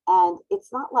people, and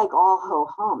it's not like all ho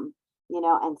hum, you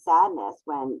know, and sadness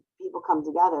when people come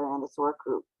together in a support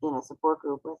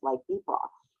group with like people,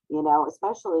 you know,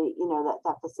 especially, you know,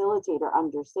 that facilitator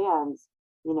understands,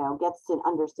 you know, gets to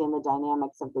understand the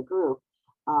dynamics of the group,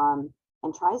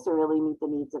 and tries to really meet the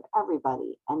needs of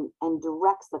everybody, and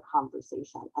directs the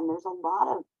conversation. And there's a lot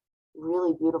of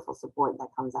really beautiful support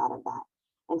that comes out of that.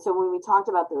 And so when we talked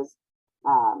about those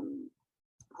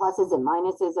pluses and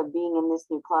minuses of being in this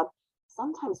new club,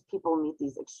 sometimes people meet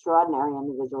these extraordinary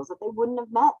individuals that they wouldn't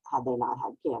have met had they not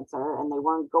had cancer, and they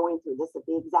weren't going through this at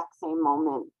the exact same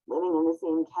moment, living in the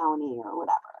same county or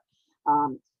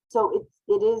whatever. So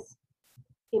it is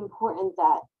important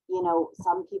that, you know,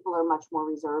 some people are much more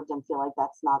reserved and feel like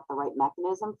that's not the right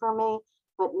mechanism for me,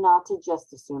 but not to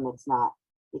just assume it's not,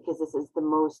 because this is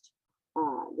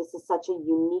this is such a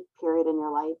unique period in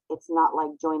your life. It's not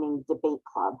like joining debate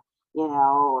club, you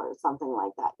know, or something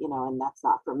like that, you know, and that's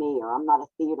not for me, or I'm not a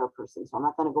theater person, so I'm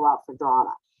not going to go out for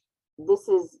drama. This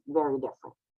is very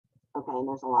different. Okay, and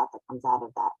there's a lot that comes out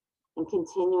of that. And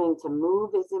continuing to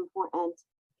move is important,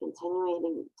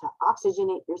 continuing to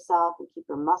oxygenate yourself and keep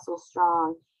your muscles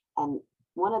strong. And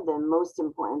one of the most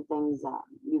important things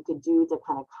you could do to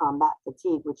kind of combat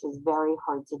fatigue, which is very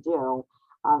hard to do,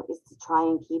 is to try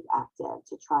and keep active,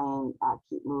 to try and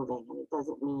keep moving. And it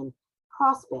doesn't mean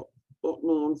CrossFit. It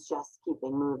means just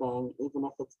keeping moving, even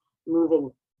if it's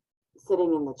moving,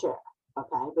 sitting in the chair,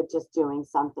 okay? But just doing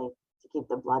something to keep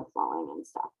the blood flowing and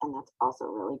stuff. And that's also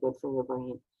really good for your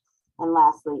brain. And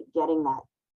lastly, getting that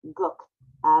gook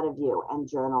out of you and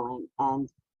journaling. And,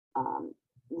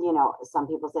 you know, some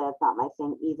people say that's not my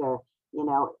thing either. You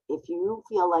know, if you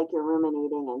feel like you're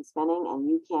ruminating and spinning and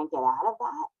you can't get out of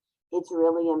that, it's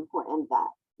really important that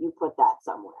you put that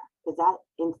somewhere, because that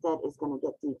instead is going to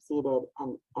get deep seated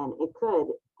and it could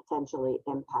potentially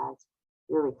impact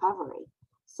your recovery.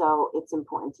 So it's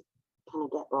important to kind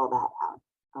of get all that out.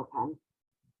 Okay.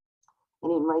 I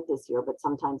didn't write this here, but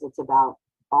sometimes it's about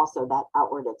also that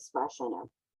outward expression of,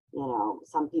 you know,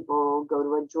 some people go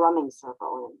to a drumming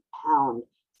circle and pound.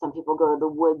 Some people go to the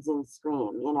woods and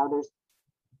scream. You know, there's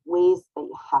ways that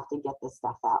you have to get this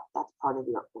stuff out. That's part of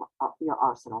your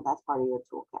arsenal. That's part of your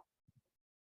toolkit.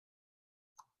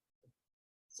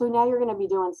 So now you're going to be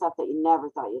doing stuff that you never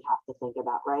thought you'd have to think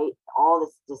about, right? All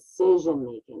this decision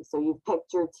making. So you've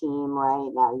picked your team,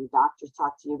 right? Now your doctors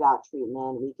talk to you about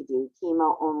treatment. We could do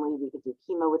chemo only. We could do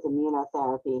chemo with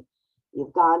immunotherapy.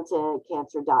 You've gone to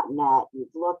cancer.net.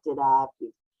 You've looked it up.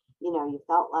 You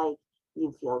felt like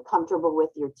you feel comfortable with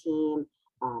your team.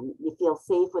 You feel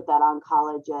safe with that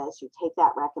oncologist. You take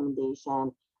that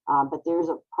recommendation, but there's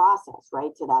a process,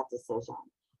 right, to that decision,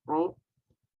 right?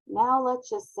 Now let's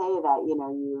just say that, you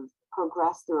know, you've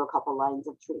progressed through a couple lines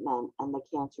of treatment and the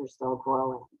cancer is still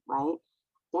growing, right?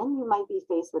 Then you might be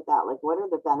faced with that, like, what are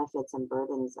the benefits and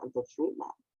burdens of the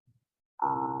treatment?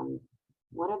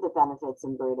 What are the benefits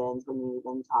and burdens when you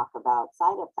even talk about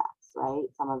side effects, right?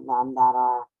 Some of them that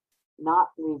are not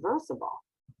reversible.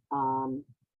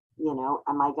 You know,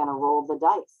 am I going to roll the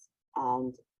dice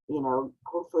and, you know,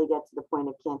 hopefully get to the point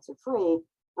of cancer free,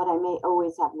 but I may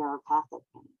always have neuropathic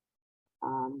pain.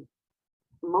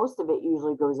 Most of it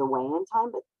usually goes away in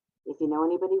time, but if you know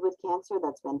anybody with cancer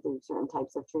that's been through certain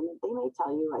types of treatment, they may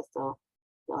tell you, I still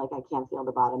feel like I can't feel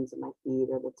the bottoms of my feet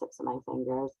or the tips of my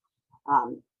fingers.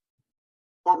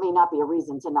 That may not be a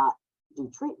reason to not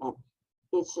do treatment.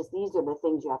 It's just, these are the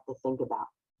things you have to think about.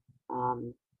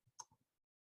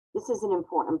 This is an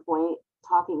important point,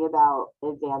 talking about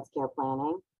advanced care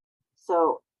planning.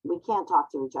 So we can't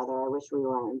talk to each other. I wish we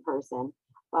were in person,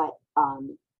 but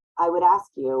I would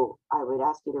ask you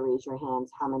to raise your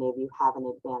hands how many of you have an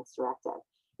advance directive.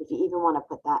 If you even want to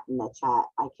put that in the chat,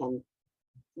 I can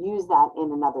use that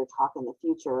in another talk in the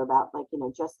future about, like, you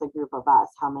know, just the group of us,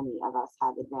 how many of us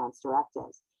have advance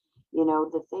directives. You know,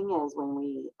 the thing is, when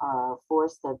we are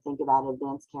forced to think about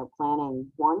advanced care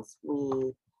planning, once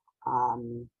we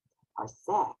are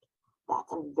sick,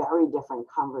 that's a very different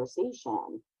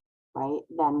conversation, right,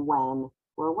 than when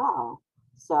we're well.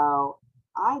 So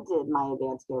I did my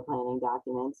advanced care planning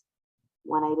documents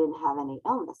when I didn't have any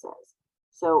illnesses.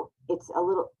 So it's a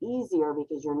little easier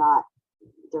because you're not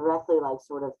directly, like,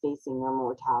 sort of facing your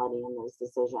mortality in those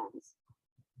decisions.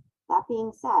 That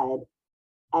being said,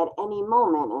 at any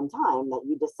moment in time that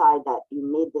you decide that you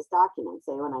made this document,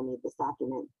 say when I made this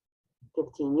document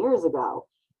 15 years ago,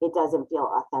 it doesn't feel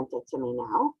authentic to me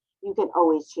now, you can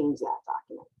always change that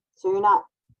document. So you're not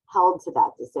held to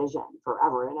that decision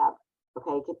forever and ever.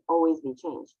 Okay, it can always be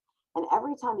changed. And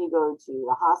every time you go to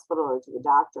the hospital or to the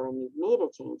doctor and you've made a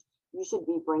change, you should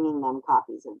be bringing them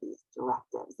copies of these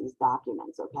directives, these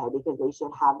documents, okay, because they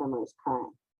should have the most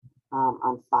current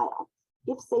on file.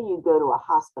 If, say, you go to a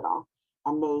hospital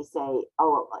and they say,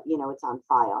 oh, you know, it's on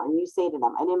file, and you say to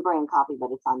them, I didn't bring a copy,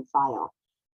 but it's on file,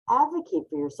 advocate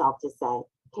for yourself to say,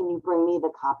 can you bring me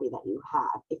the copy that you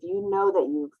have? If you know that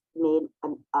you've made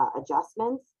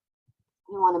adjustments,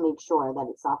 you want to make sure that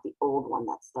it's not the old one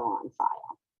that's still on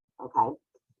file, okay?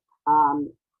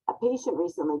 A patient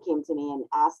recently came to me and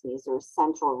asked me, is there a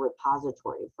central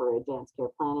repository for advanced care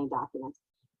planning documents?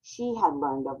 She had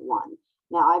learned of one.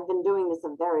 Now, I've been doing this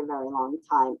a very, very long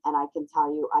time, and I can tell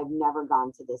you I've never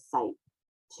gone to this site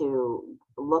to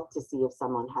look to see if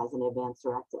someone has an advanced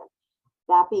directive.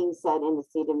 That being said, in the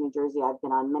state of New Jersey, I've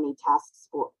been on many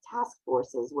task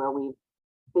forces where we've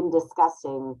been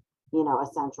discussing, you know,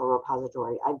 a central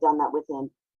repository. I've done that within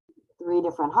 3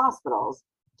 different hospitals,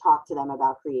 talk to them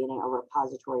about creating a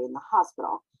repository in the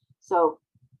hospital. So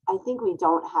I think we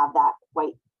don't have that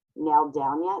quite nailed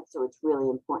down yet. So it's really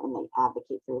important that you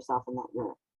advocate for yourself and that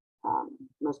your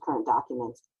most current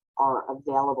documents are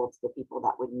available to the people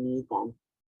that would need them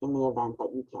in the event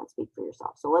that you can't speak for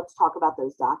yourself. So let's talk about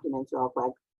those documents real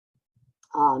quick.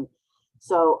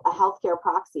 So a healthcare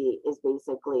proxy is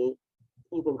basically,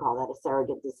 you can call that a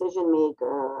surrogate decision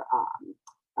maker,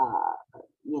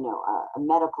 a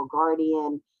medical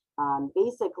guardian.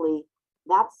 Basically,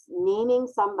 that's naming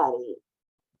somebody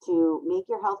to make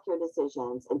your healthcare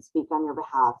decisions and speak on your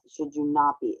behalf should you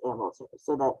not be able to.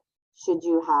 So that should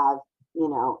you have,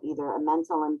 either a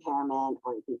mental impairment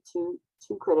or be too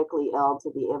critically ill to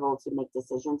be able to make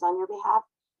decisions on your behalf,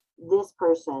 this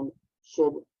person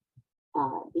should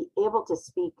be able to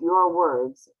speak your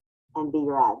words and be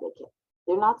your advocate.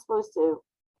 They're not supposed to,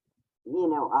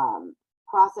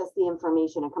 process the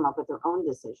information and come up with their own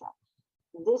decision.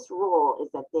 This role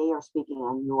is that they are speaking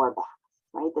on your behalf,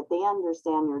 right? That they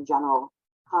understand your general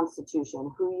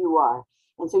constitution, who you are.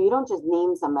 And so you don't just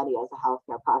name somebody as a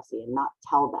healthcare proxy and not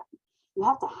tell them. You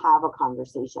have to have a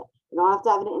conversation. You don't have to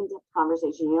have an in-depth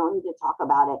conversation. You don't need to talk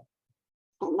about it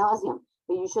ad nauseum,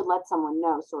 but you should let someone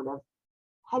know sort of,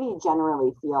 how do you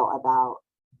generally feel about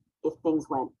if things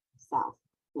went south?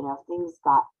 If things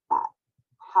got bad,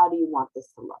 how do you want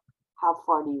this to look? How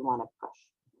far do you want to push?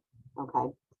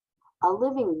 Okay. A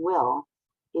living will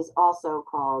is also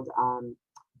called an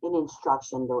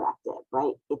instruction directive,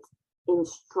 right? It's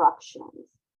instructions,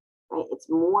 right? It's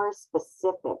more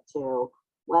specific to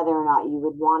whether or not you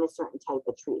would want a certain type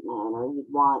of treatment, or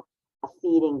you'd want a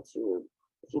feeding tube,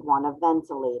 if you'd want a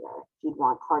ventilator, if you'd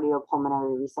want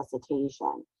cardiopulmonary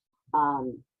resuscitation.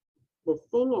 The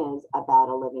thing is about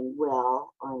a living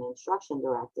will or an instruction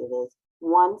directive is,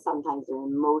 one, sometimes they're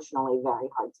emotionally very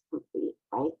hard to complete,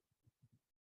 right?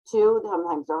 Two,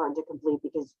 sometimes they're hard to complete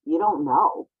because you don't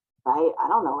know, right? I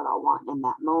don't know what I want in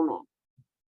that moment.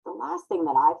 The last thing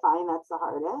that I find that's the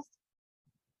hardest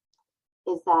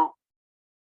is that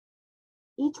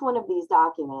each one of these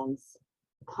documents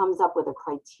comes up with a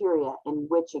criteria in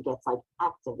which it gets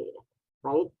activated,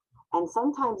 right? And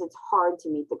sometimes it's hard to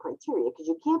meet the criteria because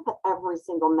you can't put every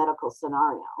single medical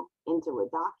scenario into a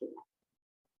document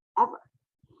ever.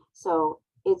 So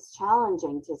it's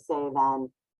challenging to say then,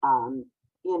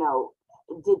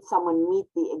 did someone meet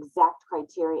the exact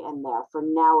criteria in there for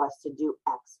now us to do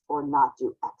X or not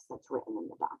do X that's written in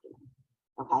the document?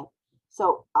 Okay.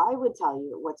 So I would tell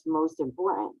you what's most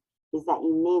important is that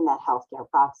you name that healthcare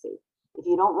proxy. If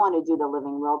you don't want to do the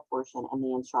living will portion and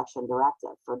the instruction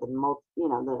directive for the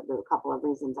couple of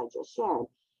reasons I just shared,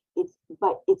 it's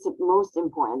most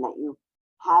important that you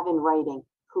have in writing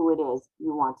who it is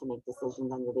you want to make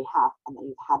decisions on your behalf, and that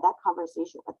you've had that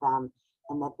conversation with them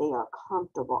and that they are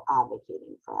comfortable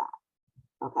advocating for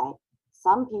that. Okay.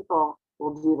 Some people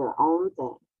will do their own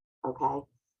thing. Okay.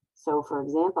 So for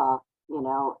example,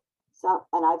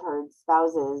 and I've heard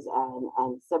spouses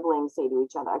and siblings say to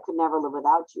each other, I could never live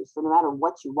without you. So no matter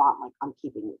what you want, I'm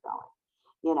keeping you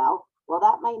going, well,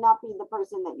 that might not be the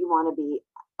person that you want to be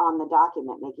on the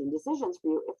document making decisions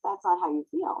for you if that's not how you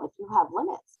feel. If you have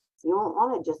limits, you don't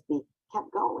want to just be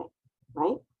kept going,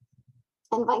 right?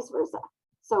 And vice versa.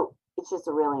 So it's just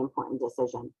a really important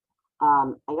decision.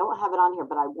 I don't have it on here,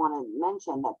 but I want to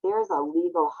mention that there's a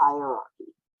legal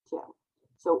hierarchy too.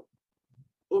 So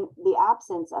in the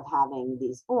absence of having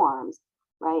these forms,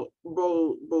 right,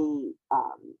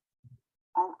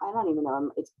 I don't even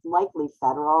know, it's likely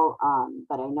federal,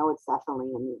 but I know it's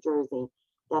definitely in New Jersey,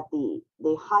 that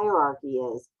the hierarchy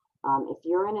is, if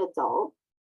you're an adult,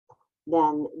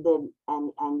 then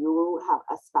and you have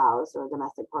a spouse or a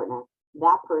domestic partner,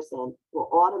 that person will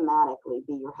automatically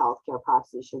be your healthcare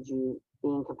proxy should you be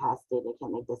incapacitated and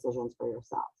can't make decisions for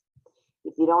yourself.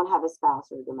 If you don't have a spouse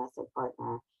or a domestic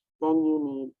partner,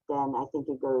 then I think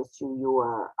it goes to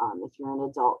your, if you're an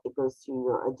adult, it goes to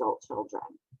your adult children.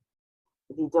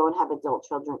 If you don't have adult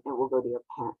children, it will go to your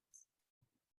parents.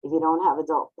 If you don't have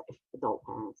adult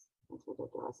parents, that's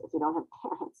ridiculous. If you don't have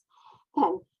parents,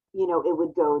 then, it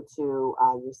would go to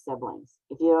your siblings.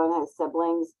 If you don't have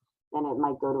siblings, then it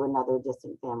might go to another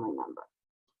distant family member.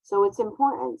 So it's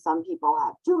important. Some people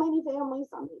have too many families,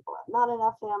 some people have not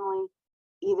enough family.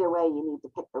 Either way, you need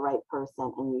to pick the right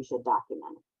person and you should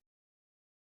document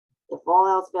it. If all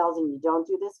else fails and you don't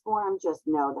do this form, just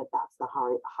know that that's the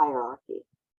hierarchy.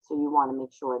 So you want to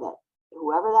make sure that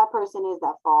whoever that person is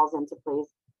that falls into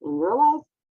place in your life,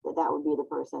 that would be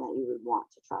the person that you would want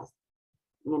to trust.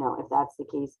 If that's the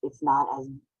case, it's not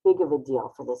as big of a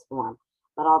deal for this form.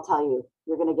 But I'll tell you,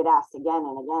 you're going to get asked again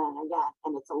and again and again.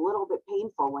 And it's a little bit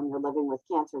painful when you're living with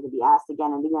cancer to be asked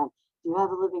again and again, do you have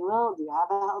a living will? Do you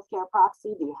have a healthcare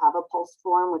proxy? Do you have a PULSE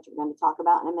form, which we're going to talk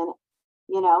about in a minute?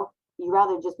 You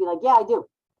rather just be like, yeah, I do.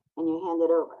 And you hand it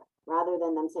over rather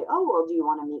than them say, oh, well, do you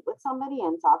want to meet with somebody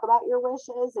and talk about your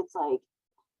wishes? It's like,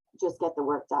 just get the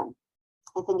work done.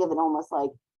 I think of it almost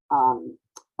like an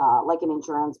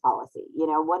insurance policy.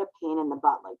 What a pain in the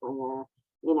butt, like when you're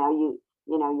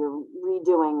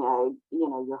redoing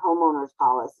your homeowner's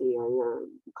policy or your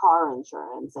car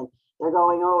insurance, and they're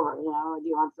going over, do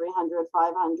you want 300,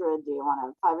 500? Do you want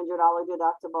a $500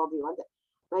 deductible? Do you want that?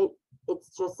 Right?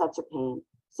 It's just such a pain.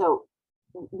 So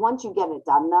once you get it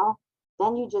done though,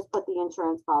 then you just put the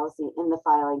insurance policy in the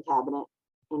filing cabinet.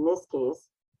 In this case,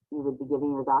 you would be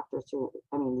giving your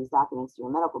these documents to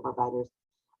your medical providers.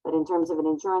 But in terms of an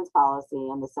insurance policy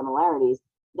and the similarities,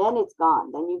 then it's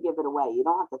gone. Then you give it away. You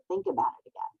don't have to think about it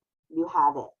again. You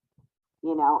have it,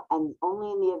 and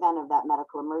only in the event of that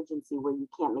medical emergency where you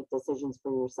can't make decisions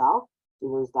for yourself, do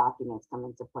those documents come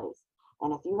into place.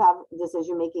 And if you have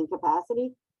decision-making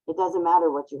capacity, it doesn't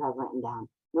matter what you have written down.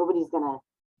 Nobody's going to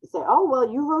say, oh, well,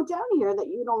 you wrote down here that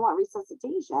you don't want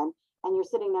resuscitation. And you're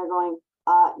sitting there going,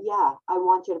 yeah, I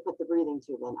want you to put the breathing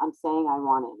tube in. I'm saying I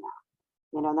want it now.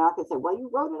 They're not going to say, well, you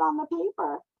wrote it on the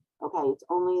paper. Okay, it's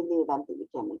only in the event that you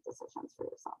can't make decisions for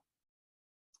yourself.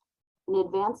 An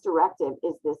advance directive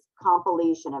is this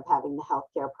compilation of having the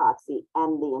healthcare proxy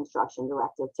and the instruction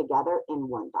directive together in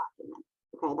one document.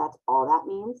 Okay, that's all that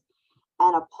means.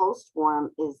 And a post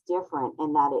form is different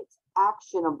in that it's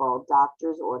actionable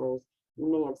doctor's orders. You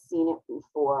may have seen it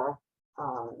before.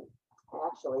 I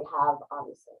actually have,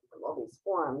 obviously, all these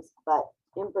forms, but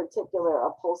in particular,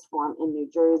 a post form in New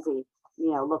Jersey,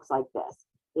 looks like this.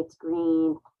 It's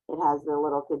green. It has the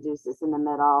little caduceus in the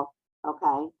middle.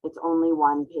 Okay, it's only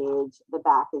one page. The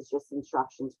back is just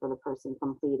instructions for the person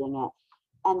completing it.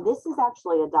 And this is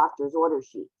actually a doctor's order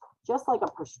sheet, just like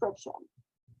a prescription,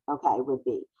 okay, would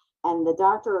be. And the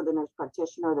doctor or the nurse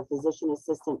practitioner, or the physician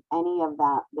assistant, any of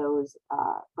those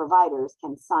providers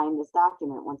can sign this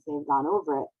document once they've gone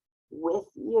over it with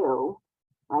you,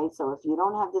 right? So if you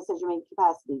don't have decision-making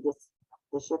capacity,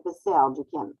 the ship has sailed. You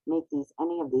can't make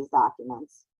any of these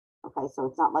documents. Okay, so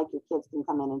it's not like your kids can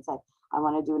come in and say, I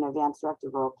want to do an advance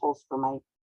directive or a pulse for my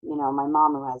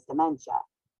mom who has dementia.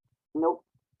 Nope,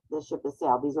 the ship has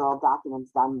sailed. These are all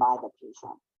documents done by the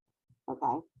patient.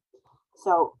 Okay,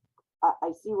 so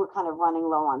I see we're kind of running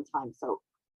low on time, so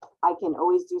I can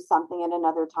always do something at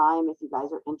another time. If you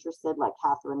guys are interested, let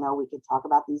Catherine know. We could talk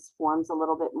about these forms a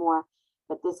little bit more,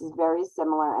 but this is very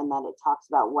similar in that it talks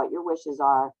about what your wishes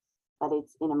are, but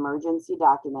it's an emergency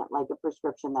document like a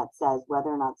prescription that says whether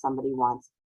or not somebody wants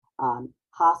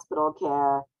hospital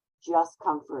care, just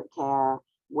comfort care,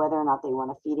 whether or not they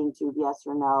want a feeding tube, yes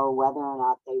or no, whether or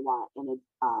not they want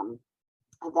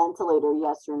a ventilator,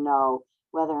 yes or no,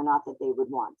 whether or not that they would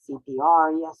want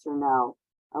CPR, yes or no.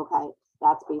 Okay,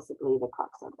 that's basically the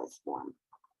crux of this form.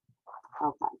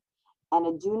 Okay, and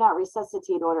a do not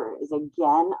resuscitate order is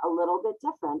again a little bit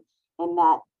different in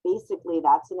that basically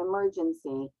that's an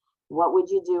emergency. What would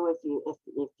you do if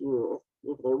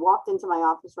they walked into my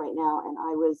office right now and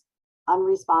I was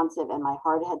unresponsive and my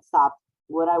heart had stopped?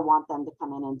 Would I want them to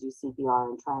come in and do CPR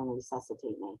and try and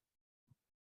resuscitate me?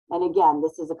 And again,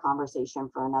 this is a conversation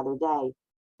for another day.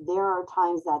 There are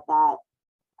times that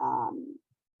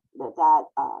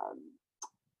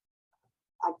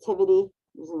activity,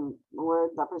 using the word,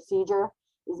 the procedure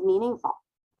is meaningful,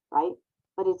 right?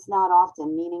 But it's not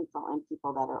often meaningful in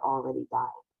people that are already dying,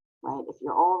 right? If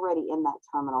you're already in that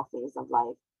terminal phase of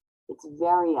life, it's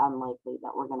very unlikely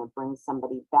that we're going to bring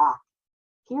somebody back,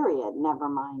 period, never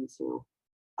mind to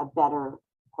a better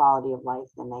quality of life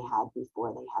than they had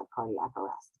before they had cardiac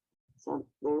arrest. So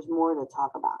there's more to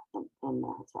talk about in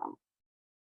that term.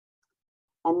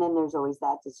 And then there's always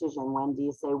that decision. When do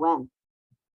you say when?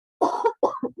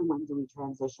 When do we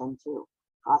transition to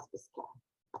hospice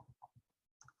care?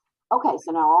 Okay,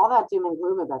 so now all that doom and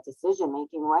gloom about decision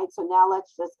making, right? So now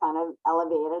let's just kind of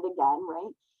elevate it again,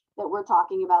 right? That we're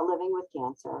talking about living with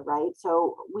cancer, right?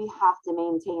 So we have to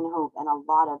maintain hope, and a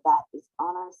lot of that is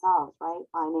on ourselves, right?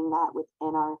 Finding that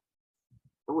within our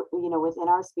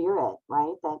spirit,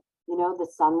 right? That the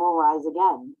sun will rise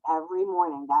again. Every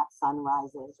morning that sun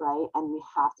rises, right? And we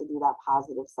have to do that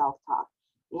positive self-talk.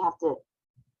 We have to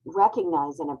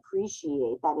recognize and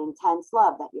appreciate that intense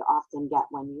love that you often get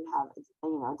when you have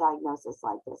a diagnosis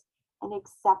like this, and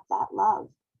accept that love.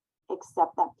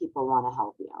 Accept that people want to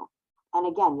help you. And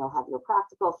again, you'll have your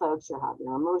practical folks, you'll have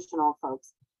your emotional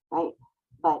folks, right?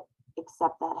 But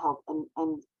accept that help.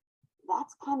 And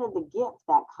that's kind of the gift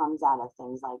that comes out of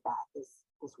things like that. This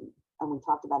and we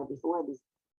talked about it before, this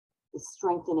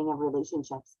strengthening of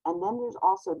relationships. And then there's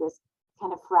also this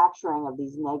kind of fracturing of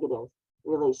these negative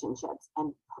relationships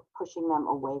and pushing them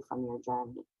away from your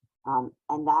journey.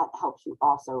 And that helps you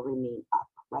also remain up,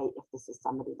 right? If this is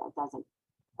somebody that doesn't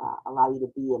allow you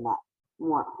to be in that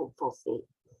more hopeful state.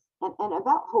 And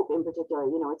about hope in particular,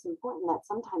 it's important that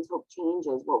sometimes hope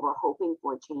changes. What we're hoping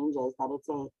for changes. That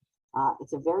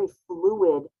it's a very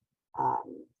fluid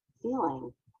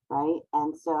feeling, right?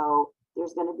 And so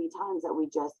there's going to be times that we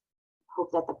just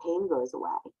hope that the pain goes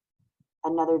away.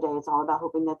 Another day, it's all about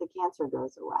hoping that the cancer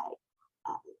goes away.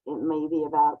 It may be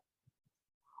about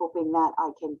hoping that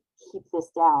I can keep this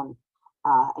down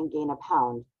and gain a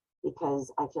pound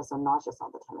because I feel so nauseous all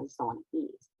the time. I just don't want to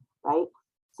eat, right?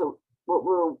 So what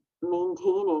we're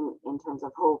maintaining in terms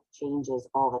of hope changes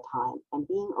all the time, and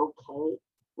being okay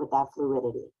with that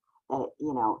fluidity, that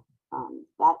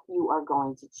that you are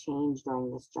going to change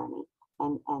during this journey,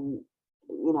 and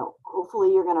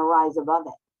hopefully you're going to rise above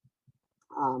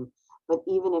it. But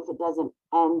even if it doesn't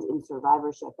end in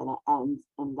survivorship and it ends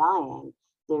in dying,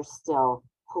 there's still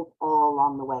hope all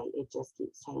along the way. It just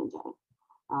keeps changing.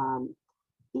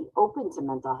 Be open to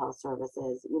mental health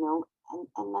services,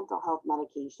 and mental health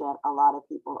medication. A lot of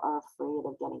people are afraid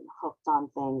of getting hooked on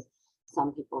things.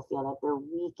 Some people feel that they're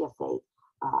weak if they,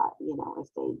 if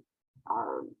they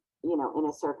are, in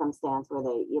a circumstance where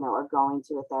they, are going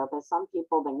to a therapist. Some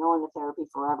people, been going to therapy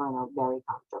forever and are very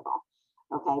comfortable.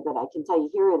 Okay, but I can tell you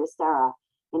here at Estera,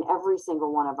 in every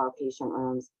single one of our patient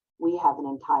rooms, we have an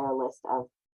entire list of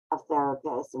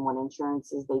therapists and what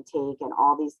insurances they take and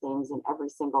all these things in every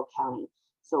single county.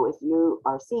 So if you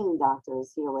are seeing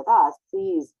doctors here with us,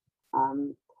 please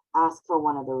ask for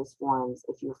one of those forms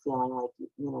if you're feeling like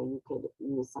you could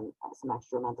use some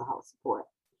extra mental health support.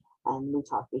 And we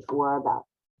talked before about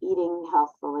eating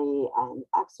healthfully and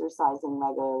exercising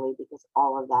regularly, because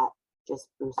all of that just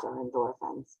boosts our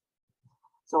endorphins.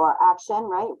 So our action,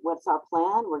 right? What's our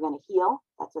plan? We're going to heal.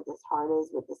 That's what this heart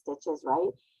is with the stitches,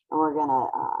 right? And we're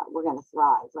gonna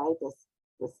thrive, right?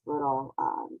 This little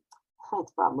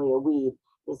it's probably a weed,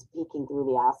 is peeking through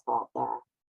the asphalt there.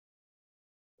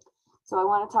 So I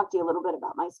want to talk to you a little bit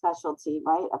about my specialty,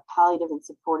 right? Of palliative and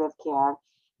supportive care.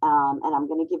 And I'm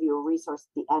going to give you a resource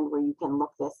at the end where you can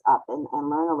look this up and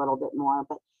learn a little bit more.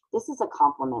 But this is a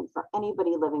complement for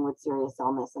anybody living with serious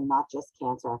illness and not just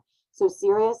cancer. So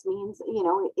serious means,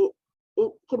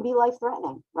 it can be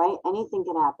life-threatening, right? Anything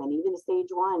can happen. Even stage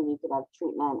 1, you could have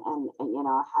treatment and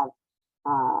have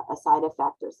a side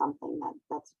effect or something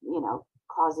that's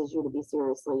causes you to be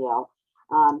seriously ill.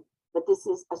 But this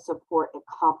is a support. It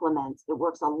complements. It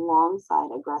works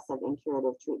alongside aggressive and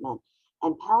curative treatment.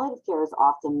 And palliative care is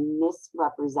often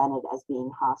misrepresented as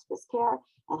being hospice care,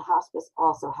 and hospice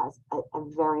also has a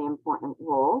very important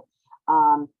role.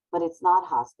 But it's not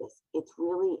hospice. It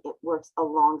works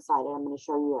alongside it. I'm going to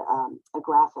show you a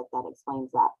graphic that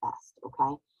explains that best,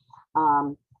 okay?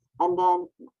 And then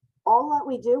all that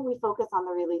we do, we focus on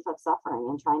the relief of suffering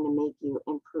and trying to make you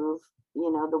improve,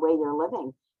 the way you're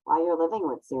living while you're living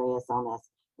with serious illness,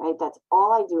 right? That's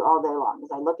all I do all day long, is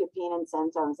I look at pain and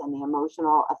symptoms and the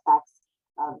emotional effects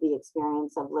of the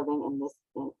experience of living in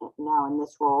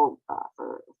this role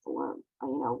for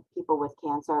people with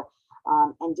cancer.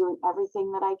 And doing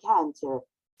everything that I can to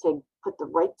put the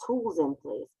right tools in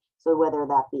place. So whether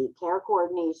that be care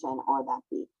coordination or that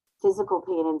be physical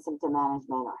pain and symptom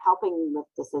management or helping with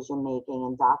decision making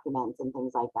and documents and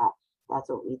things like that, that's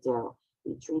what we do.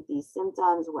 We treat these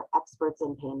symptoms. We're experts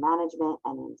in pain management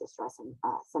and in distressing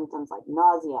symptoms like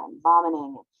nausea and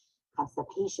vomiting, and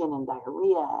constipation and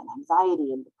diarrhea and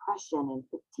anxiety and depression and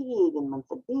fatigue and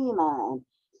lymphedema and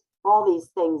all these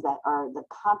things that are the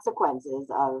consequences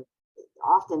of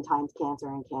oftentimes cancer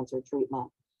and cancer treatment,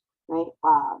 right?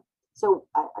 So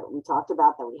we talked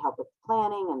about that we help with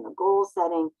planning and the goal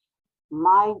setting.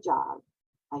 My job,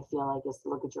 I feel like, is to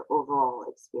look at your overall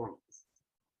experience.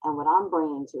 And what I'm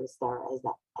bringing to Estera is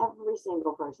that every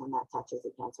single person that touches a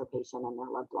cancer patient and their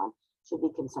loved one should be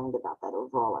concerned about that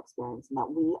overall experience, and that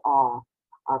we all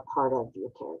are part of your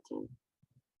care team.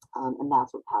 And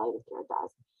that's what palliative care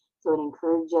does. So it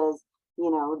encourages,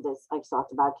 this, I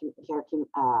talked about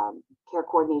care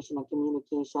coordination and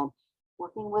communication,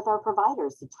 working with our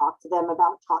providers to talk to them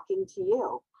about talking to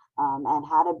you, and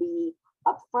how to be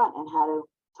upfront and how to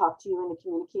talk to you in a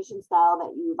communication style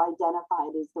that you've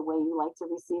identified as the way you like to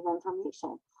receive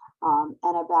information,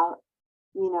 and about,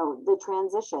 the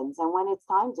transitions and when it's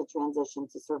time to transition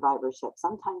to survivorship.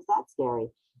 Sometimes that's scary.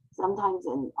 Sometimes,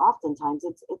 and oftentimes,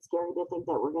 it's scary to think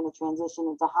that we're going to transition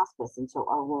into hospice. And so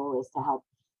our role is to help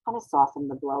kind of soften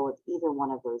the blow of either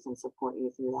one of those and support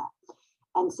you through that.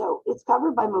 And so it's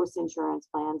covered by most insurance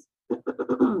plans.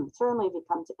 Certainly, if you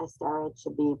come to Estera, it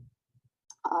should be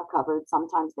covered.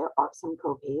 Sometimes there are some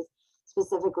copays,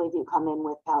 specifically if you come in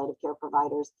with palliative care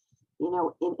providers, in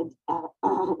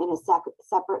a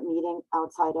separate meeting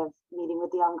outside of meeting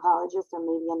with the oncologist, or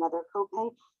maybe another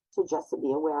copay. So just to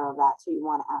be aware of that. So you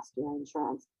want to ask your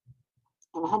insurance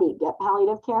And how do you get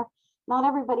palliative care? Not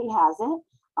everybody has it.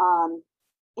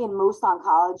 In most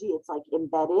oncology, it's like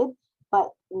embedded, but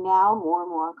now more and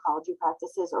more oncology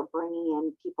practices are bringing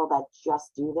in people that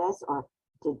just do this, or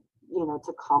to,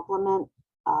 to complement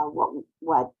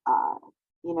what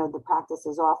the practice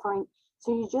is offering.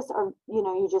 So you just are,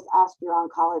 you just ask your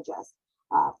oncologist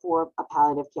for a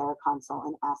palliative care consult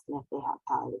and ask them if they have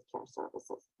palliative care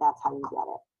services. That's how you get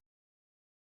it.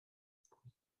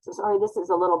 So sorry, this is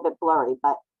a little bit blurry,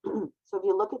 but so if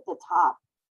you look at the top,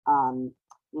 I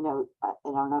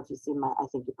don't know if you see I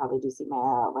think you probably do see my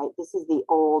arrow, right? This is the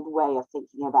old way of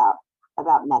thinking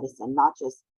about medicine, not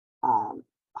just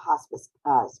hospice,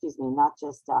 not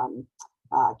just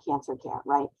cancer care,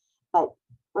 right? But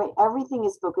right, everything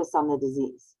is focused on the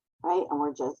disease, right? And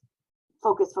we're just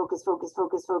focus.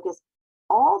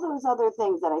 All those other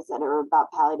things that I said are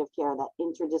about palliative care, that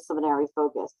interdisciplinary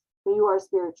focus, who you are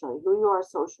spiritually, who you are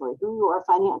socially, who you are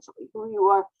financially, who you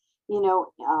are,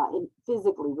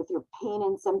 physically with your pain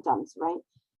and symptoms, right?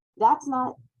 That's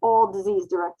not all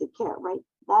disease-directed care, right?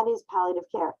 That is palliative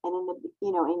care. And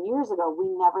in years ago, we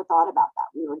never thought about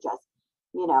that. We were just,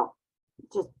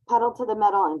 just pedal to the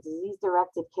metal and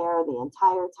disease-directed care the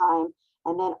entire time.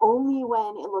 And then only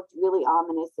when it looked really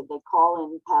ominous did they call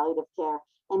in palliative care.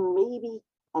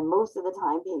 And most of the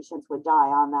time, patients would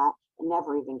die on that and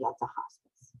never even get to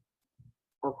hospice.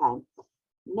 Okay.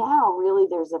 Now, really,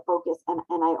 there's a focus, and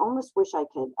I almost wish I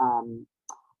could.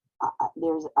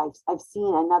 I've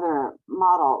seen another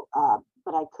model,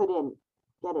 but I couldn't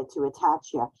get it to attach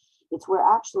here. It's where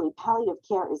actually palliative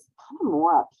care is kind of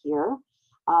more up here,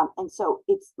 and so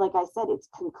it's like I said, it's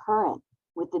concurrent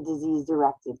with the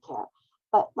disease-directed care.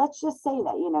 But let's just say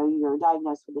that you're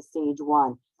diagnosed with a stage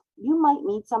 1. You might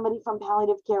meet somebody from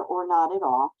palliative care or not at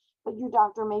all, but your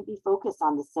doctor may be focused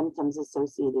on the symptoms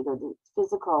associated or the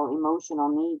physical, emotional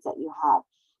needs that you have.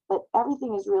 But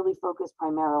everything is really focused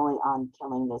primarily on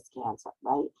killing this cancer,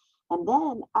 right? And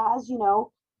then, as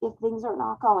if things are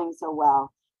not going so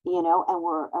well, and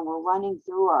we're running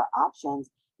through our options,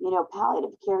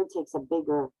 palliative care takes a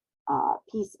bigger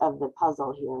piece of the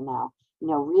puzzle here now.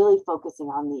 Really focusing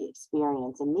on the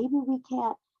experience, and maybe we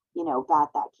can't, bat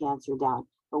that cancer down,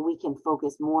 but we can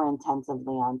focus more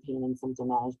intensively on pain and symptom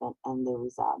management and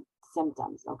those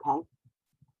symptoms, okay?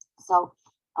 So,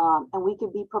 and we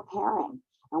could be preparing,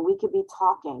 and we could be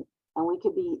talking, and we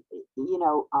could be,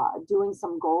 doing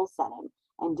some goal setting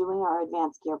and doing our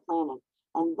advanced care planning.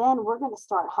 And then we're going to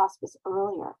start hospice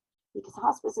earlier, because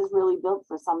hospice is really built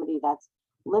for somebody that's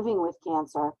living with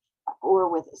cancer or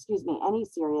with, any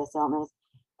serious illness.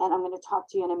 And I'm going to talk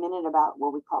to you in a minute about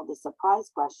what we call the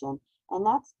surprise question. And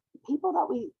that's people that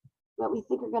we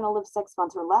think are going to live 6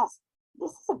 months or less. This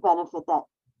is a benefit that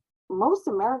most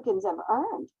Americans have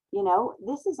earned.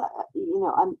 This is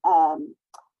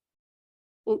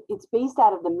it's based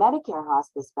out of the Medicare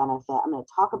hospice benefit. I'm going to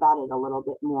talk about it a little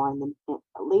bit more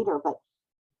later, but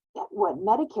what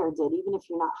Medicare did, even if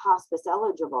you're not hospice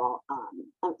eligible,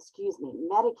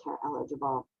 Medicare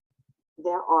eligible,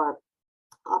 there are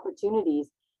opportunities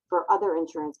for other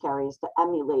insurance carriers to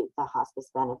emulate the hospice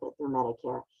benefit through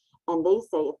Medicare. And they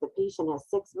say if the patient has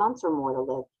 6 months or more to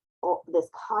live, this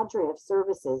cadre of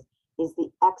services is the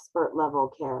expert level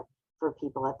care for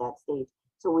people at that stage.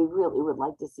 So we really would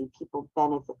like to see people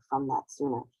benefit from that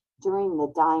sooner, during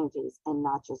the dying phase and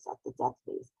not just at the death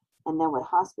phase. And then what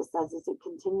hospice does is it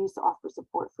continues to offer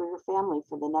support for your family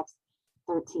for the next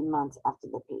 13 months after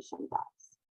the patient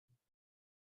dies.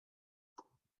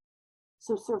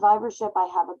 So survivorship, I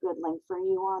have a good link for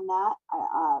you on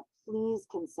that. Please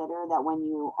consider that when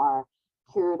you are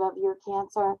cured of your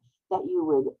cancer, that you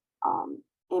would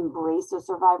embrace a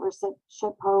survivorship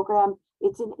program.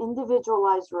 It's an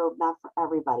individualized roadmap for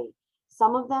everybody.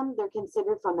 Some of them, they're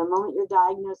considered from the moment you're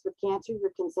diagnosed with cancer, you're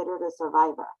considered a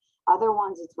survivor. Other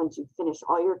ones, it's once you finish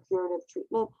all your curative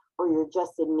treatment or you're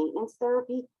just in maintenance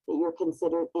therapy that you're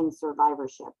considered in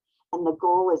survivorship. And the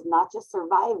goal is not just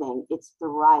surviving, it's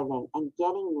thriving and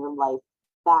getting your life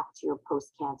back to your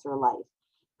post-cancer life,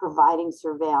 providing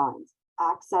surveillance,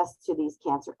 access to these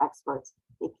cancer experts.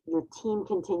 If your team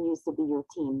continues to be your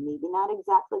team, maybe not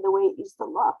exactly the way it used to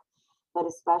look, but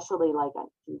especially, like I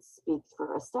can speak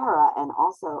for Asterra and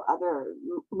also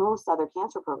most other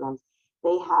cancer programs,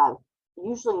 they have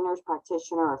usually a nurse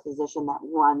practitioner or physician that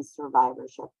runs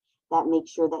survivorship, that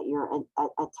makes sure that you're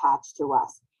attached to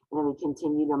us. And then we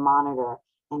continue to monitor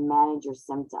and manage your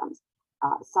symptoms.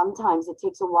 Sometimes it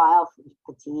takes a while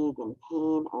for fatigue and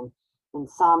pain and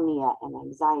insomnia and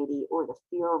anxiety or the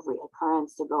fear of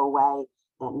reoccurrence to go away,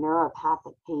 that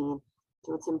neuropathic pain.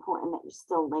 So it's important that you're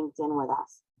still linked in with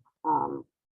us.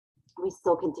 We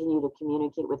still continue to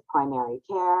communicate with primary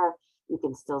care. You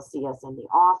can still see us in the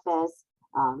office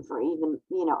for even,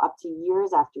 up to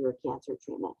years after your cancer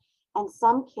treatment. And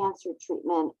some cancer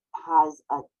treatment has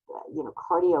a,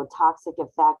 cardiotoxic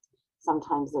effect.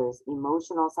 Sometimes there's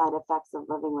emotional side effects of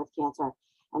living with cancer.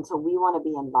 And so we want to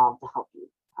be involved to help you,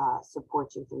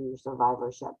 support you through your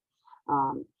survivorship.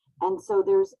 And so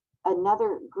there's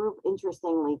another group,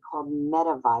 interestingly, called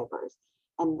Metavivors.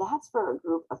 And that's for a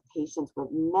group of patients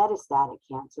with metastatic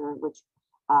cancer, which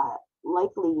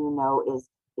likely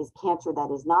is cancer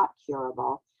that is not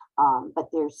curable. But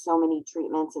there's so many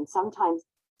treatments, and sometimes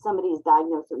somebody is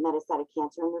diagnosed with metastatic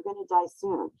cancer and they're going to die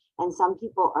soon. And some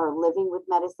people are living with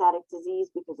metastatic disease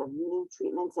because of new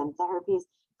treatments and therapies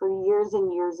for years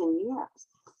and years and years.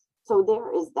 So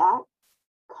there is that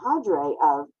cadre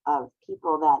of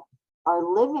people that are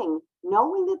living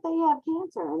knowing that they have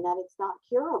cancer and that it's not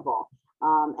curable.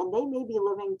 And they may be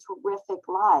living terrific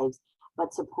lives,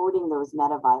 but supporting those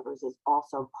Metavivors is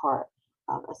also part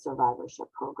of a survivorship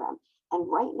program. And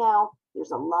right now,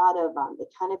 there's a lot of, it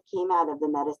kind of came out of the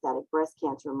metastatic breast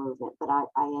cancer movement, but I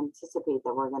anticipate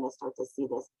that we're going to start to see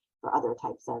this for other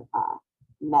types of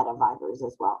Metavivors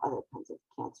as well, other kinds of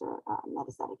cancer,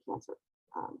 metastatic cancer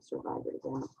survivors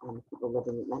and people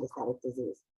living with metastatic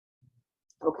disease.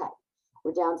 Okay,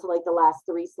 we're down to like the last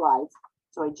 3 slides.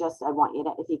 So I want you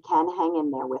to, if you can, hang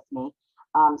in there with me.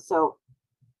 So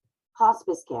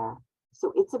hospice care.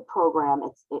 So it's a program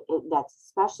that's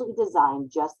specially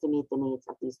designed just to meet the needs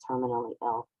of these terminally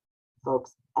ill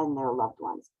folks and their loved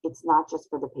ones. It's not just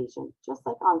for the patient, just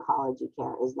like oncology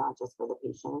care is not just for the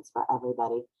patient, it's for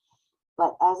everybody.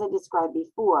 But as I described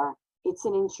before, it's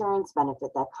an insurance benefit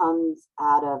that comes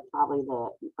out of probably the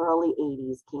early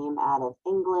 80s, came out of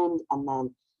England, and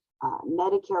then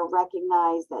Medicare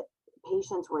recognized that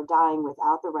patients were dying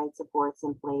without the right supports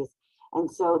in place.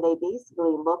 And so they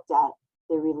basically looked at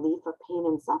the relief of pain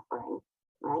and suffering,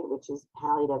 right, which is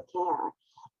palliative care,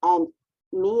 and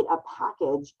made a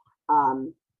package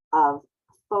of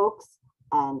folks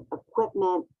and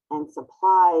equipment and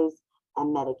supplies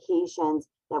and medications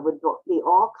that would be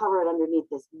all covered underneath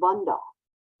this bundle,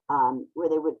 where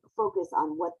they would focus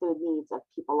on what the needs of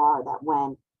people are, that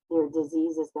when their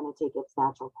disease is going to take its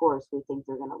natural course, we think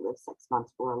they're going to live 6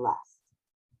 months or less.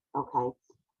 Okay.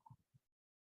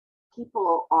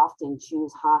 People often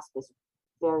choose hospice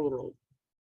very late.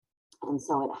 And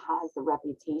so it has the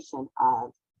reputation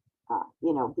of,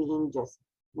 being just,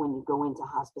 when you go into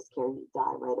hospice care, you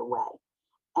die right away.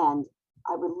 And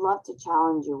I would love to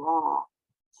challenge you all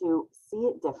to see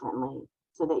it differently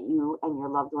so that you and your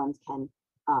loved ones can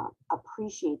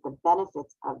appreciate the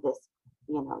benefits of this,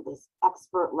 this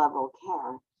expert level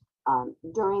care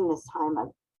during this time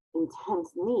of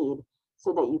intense need,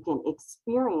 so that you can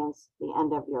experience the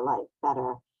end of your life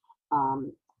better.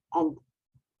 And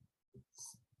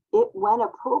it, when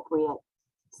appropriate,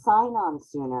 sign on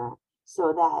sooner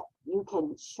so that you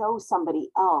can show somebody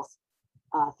else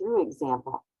through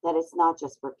example that it's not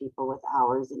just for people with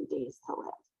hours and days to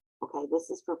live. Okay, this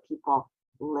is for people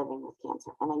living with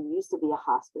cancer. And I used to be a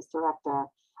hospice director.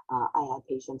 I had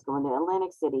patients going to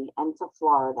Atlantic City and to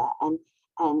Florida and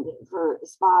for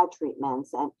spa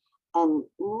treatments and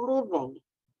living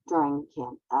during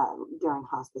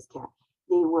hospice care.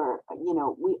 They were,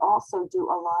 we also do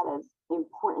a lot of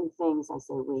important things. I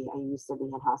used to be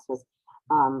in hospice,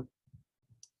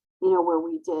 where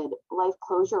we did life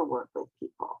closure work with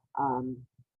people.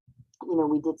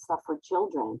 We did stuff for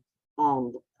children,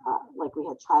 and like we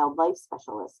had child life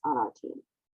specialists on our team.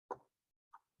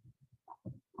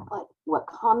 But what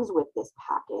comes with this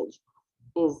package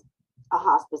is a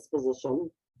hospice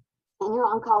physician, and your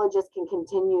oncologist can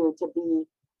continue to be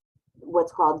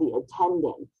what's called the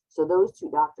attending. So those 2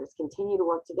 doctors continue to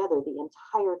work together the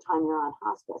entire time you're on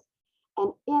hospice.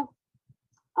 And if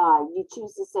you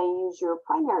choose to say use your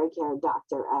primary care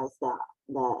doctor as the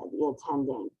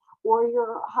attending, or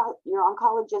your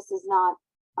oncologist is not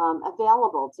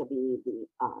available to be the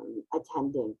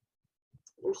attending,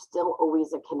 there's still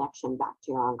always a connection back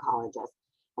to your oncologist.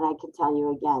 And I can tell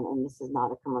you again, and this is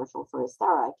not a commercial for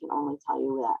Estera, I can only tell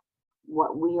you that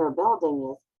what we are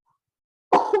building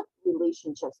is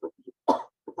relationships with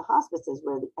the hospices,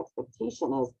 where the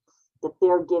expectation is that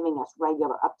they're giving us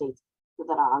regular updates so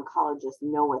that our oncologists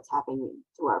know what's happening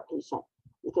to our patient.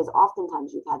 Because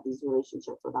oftentimes you've had these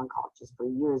relationships with oncologists for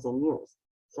years and years.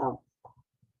 So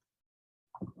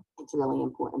it's really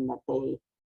important that they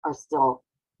are still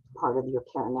part of your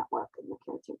care network and your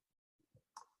care team.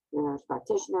 Your nurse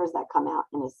practitioners that come out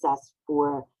and assess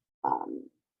for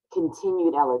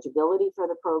continued eligibility for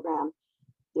the program.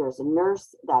 There's a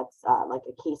nurse that's like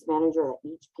a case manager, that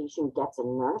each patient gets a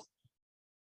nurse.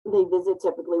 They visit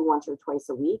typically once or twice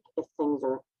a week if things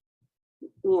are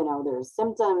there's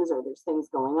symptoms or there's things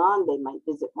going on, they might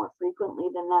visit more frequently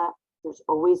than that. There's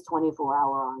always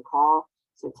 24-hour on call.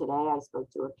 So today I spoke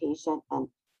to a patient, and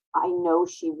I know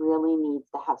she really needs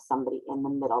to have somebody in the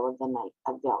middle of the night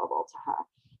available to her.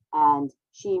 And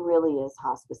she really is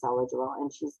hospice eligible,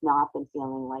 and she's not been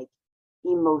feeling like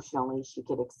emotionally she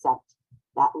could accept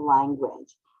that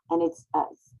language. And it's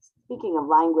speaking of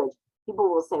language, people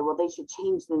will say, well, they should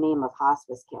change the name of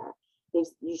hospice care.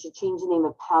 You should change the name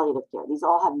of palliative care. These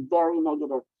all have very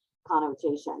negative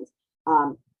connotations.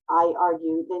 I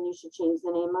argue then you should change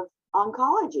the name of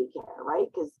oncology care, right?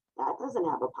 Because that doesn't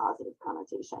have a positive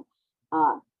connotation.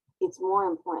 It's more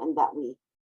important that we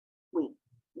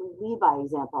lead by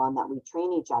example, and that we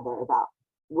train each other about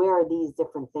where these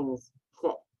different things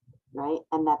fit, right?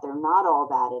 And that they're not all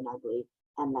bad and ugly,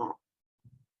 and that,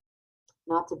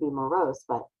 not to be morose,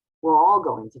 but we're all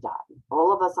going to die,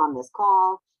 all of us on this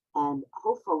call. And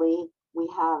hopefully we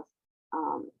have,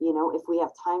 if we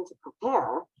have time to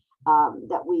prepare,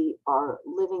 that we are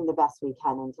living the best we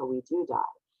can until we do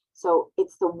die. So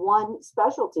it's the one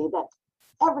specialty that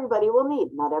everybody will need.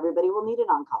 Not everybody will need an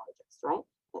oncologist, right?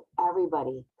 But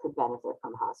everybody could benefit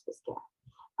from hospice care.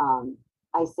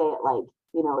 I say it like,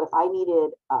 if I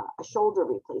needed a shoulder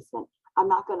replacement, I'm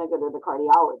not going to go to the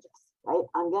cardiologist, right?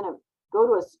 I'm going to go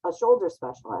to a shoulder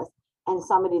specialist and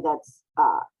somebody that's,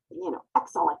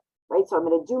 excellent, right? So I'm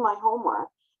going to do my homework,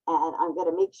 and I'm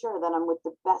going to make sure that I'm with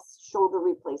the best shoulder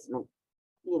replacement,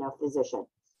 physician.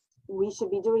 We should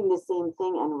be doing the same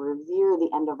thing and revere the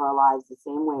end of our lives the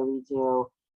same way we do,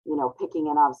 picking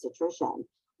an obstetrician.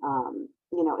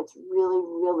 It's really,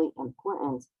 really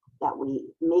important that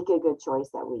we make a good choice,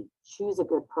 that we choose a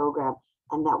good program,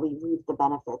 and that we reap the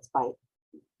benefits by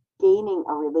gaining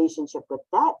a relationship with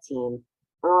that team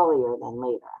earlier than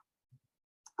later.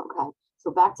 Okay,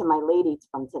 so back to my lady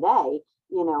from today,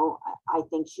 I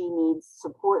think she needs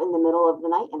support in the middle of the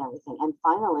night and everything. And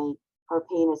finally, her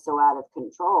pain is so out of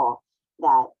control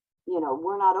that,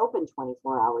 we're not open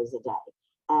 24 hours a day.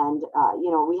 And,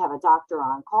 we have a doctor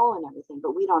on call and everything,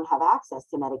 but we don't have access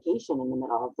to medication in the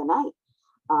middle of the night.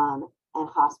 And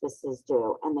hospices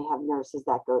do, and they have nurses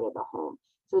that go to the home.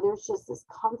 So there's just this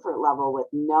comfort level with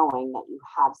knowing that you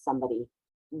have somebody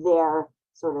there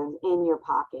sort of in your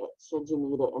pocket should you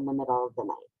need it in the middle of the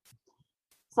night.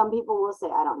 Some people will say,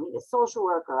 I don't need a social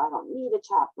worker, I don't need a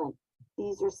chaplain.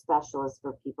 These are specialists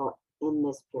for people in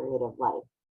this period of life.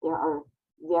 There are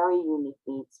very unique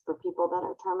needs for people that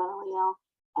are terminally ill,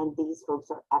 and these folks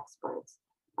are experts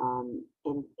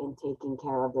in taking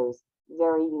care of those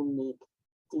very unique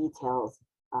details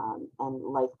and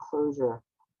life closure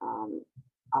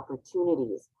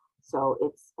opportunities. So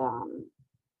it's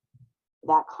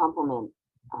that complement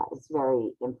is very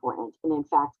important. And in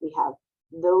fact, we have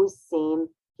those same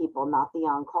people, not the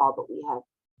on-call, but we have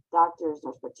doctors,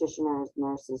 nurse practitioners,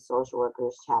 nurses, social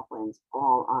workers, chaplains,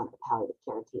 all on the palliative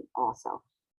care team also.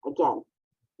 Again,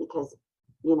 because,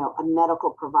 a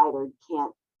medical provider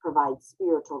can't provide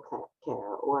spiritual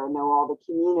care or know all the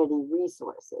community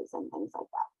resources and things like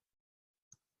that.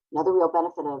 Another real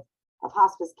benefit of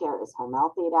hospice care is home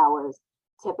health aid hours.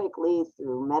 Typically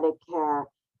through Medicare,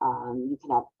 you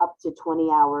can have up to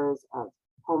 20 hours of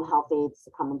home health aides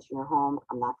to come into your home.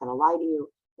 I'm not going to lie to you.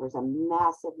 There's a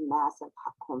massive, massive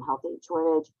home health aid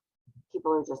shortage.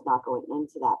 People are just not going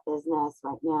into that business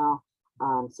right now.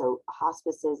 So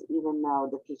hospices, even though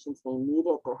the patients may need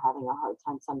it, they're having a hard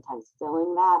time sometimes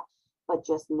filling that. But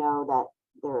just know that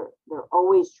they're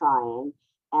always trying.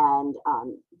 And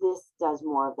this does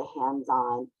more of the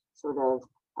hands-on sort of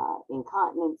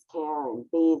incontinence care and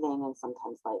bathing and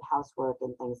sometimes light housework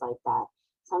and things like that.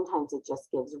 Sometimes it just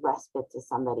gives respite to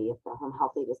somebody. If the home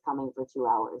health aide is coming for 2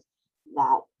 hours,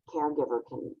 that caregiver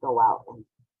can go out and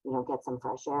get some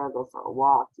fresh air, go for a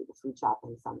walk, do the food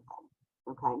shopping, something.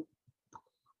 Okay.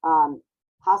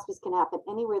 Hospice can happen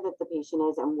anywhere that the patient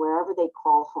is and wherever they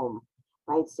call home,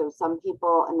 right? So some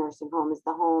people, a nursing home is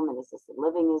the home, and assisted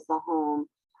living is the home.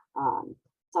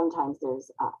 Sometimes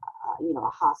there's a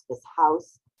hospice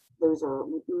house. Those are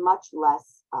much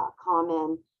less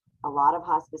common. A lot of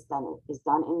hospice is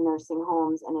done in nursing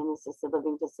homes and in assisted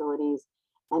living facilities.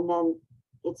 And then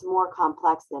it's more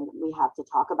complex than we have to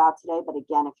talk about today. But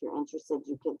again, if you're interested,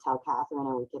 you can tell Catherine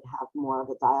and we could have more of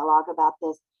a dialogue about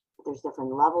this. There's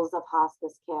different levels of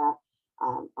hospice care.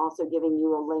 Also giving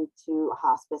you a link to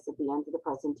hospice at the end of the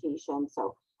presentation.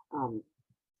 So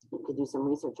you could do some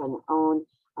research on your own.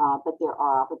 But there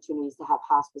are opportunities to have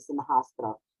hospice in the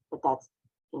hospital, but that's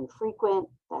infrequent,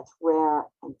 that's rare,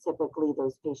 and typically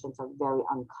those patients are very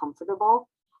uncomfortable,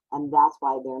 and that's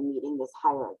why they're needing this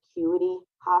higher acuity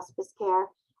hospice care.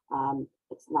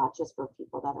 It's not just for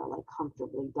people that are like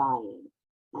comfortably dying.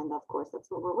 And of course,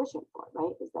 that's what we're wishing for,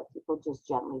 right? Is that people just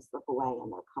gently slip away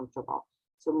and they're comfortable.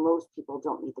 So most people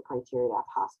don't meet the criteria to have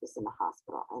hospice in the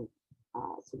hospital. And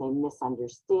so they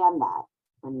misunderstand that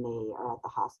when they are at the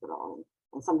hospital.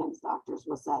 And sometimes doctors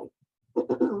will say,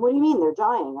 what do you mean they're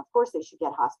dying? Of course they should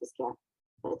get hospice care.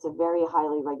 But it's a very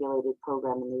highly regulated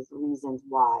program, and there's reasons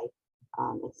why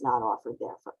it's not offered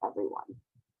there for everyone.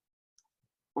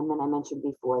 And then I mentioned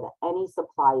before that any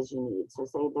supplies you need, so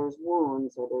say there's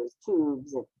wounds or there's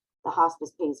tubes, and the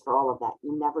hospice pays for all of that.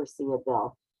 You never see a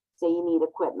bill. Say you need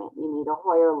equipment, you need a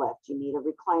Hoyer lift, you need a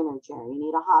recliner chair, you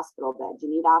need a hospital bed, you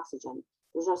need oxygen.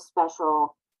 There's no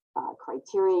special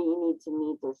criteria you need to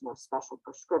meet. There's no special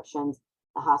prescriptions.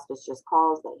 The hospice just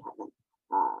calls. They have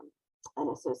an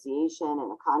association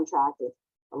and a contract with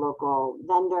a local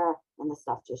vendor, and the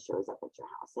stuff just shows up at your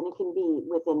house. And it can be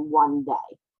within one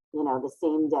day. You know, the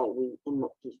same day we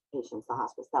admit patients to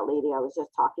hospice. That lady I was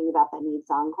just talking about that needs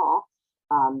on call,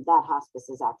 that hospice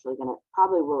is actually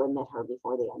probably will admit her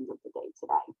before the end of the day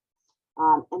today.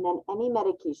 And then any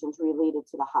medications related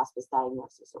to the hospice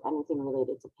diagnosis, or anything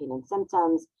related to pain and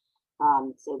symptoms.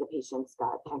 Say the patient's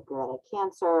got pancreatic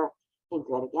cancer,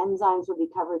 pancreatic enzymes will be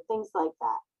covered, things like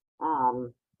that.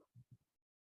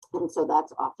 And so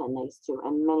that's often nice too.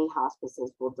 And many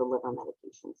hospices will deliver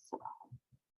medications to the home.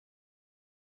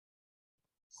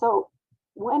 So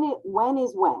when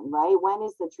is when, right? When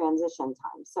is the transition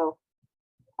time? So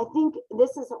I think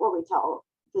this is what we tell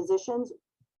physicians,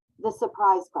 the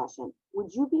surprise question.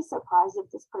 Would you be surprised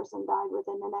if this person died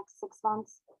within the next 6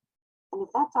 months? And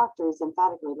if that doctor is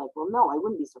emphatically like, well, no, I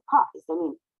wouldn't be surprised. I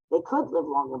mean, they could live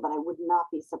longer, but I would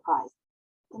not be surprised.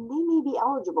 Then they may be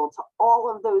eligible to all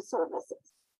of those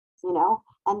services, you know?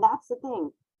 And that's the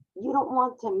thing. You don't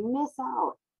want to miss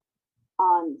out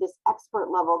on this expert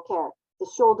level care, the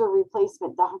shoulder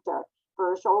replacement doctor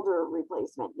for a shoulder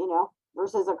replacement, you know,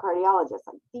 versus a cardiologist.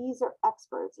 Like, these are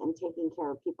experts in taking care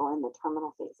of people in the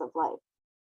terminal phase of life.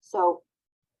 So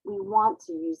we want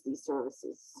to use these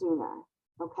services sooner,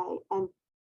 okay? And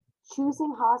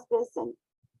choosing hospice and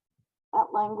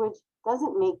that language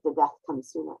doesn't make the death come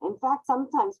sooner. In fact,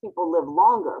 sometimes people live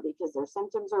longer because their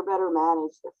symptoms are better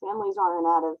managed, their families aren't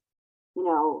out of, you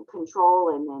know, control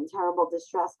and in terrible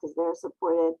distress because they're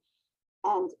supported.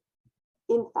 And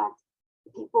in fact,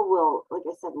 people will, like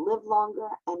I said, live longer,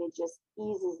 and it just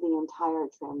eases the entire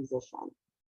transition.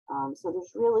 So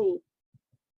there's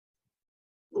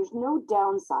no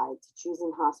downside to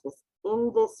choosing hospice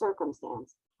in this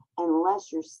circumstance,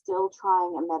 unless you're still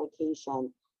trying a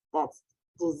medication that's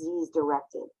disease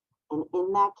directed. And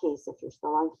in that case, if you're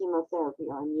still on chemotherapy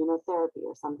or immunotherapy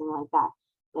or something like that,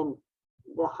 then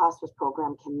the hospice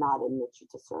program cannot admit you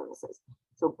to services.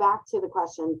 So back to the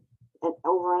question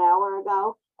over an hour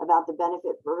ago about the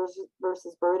benefit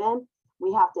versus burden,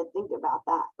 we have to think about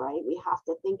that, right? We have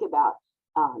to think about,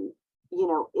 you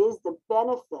know, is the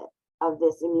benefit of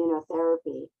this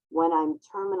immunotherapy when I'm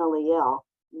terminally ill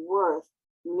worth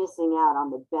missing out on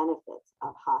the benefits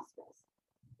of hospice,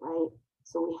 right?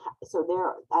 So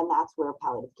and that's where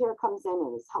palliative care comes in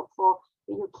and is helpful.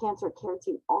 But your cancer care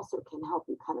team also can help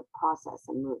you kind of process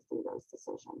and move through those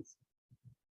decisions.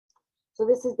 So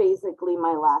this is basically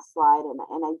my last slide,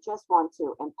 and I just want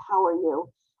to empower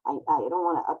you. I don't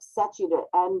want to upset you to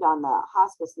end on the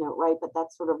hospice note, right? But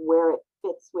that's sort of where it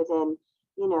fits within,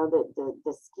 you know,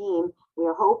 the scheme. We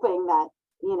are hoping that,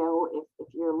 you know,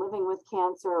 if you're living with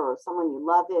cancer or someone you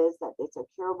love is, that it's a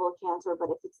curable cancer. But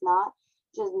if it's not,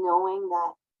 just knowing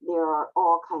that there are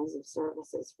all kinds of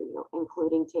services for you,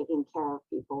 including taking care of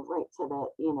people right to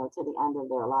the, you know, to the end of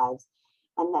their lives,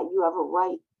 and that you have a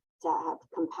right to have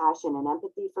compassion and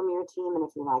empathy from your team. And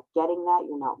if you're not getting that,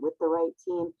 you're not with the right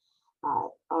team. I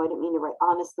didn't mean to write,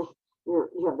 honestly, you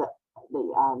have the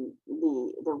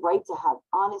right to have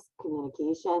honest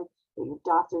communication, that your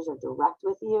doctors are direct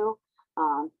with you,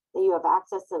 that you have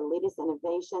access to the latest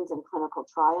innovations and clinical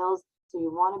trials. So you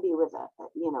want to be with an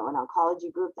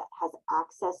oncology group that has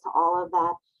access to all of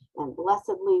that. And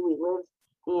blessedly, we live,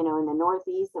 you know, in the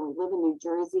Northeast, and we live in New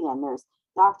Jersey, and there's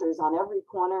doctors on every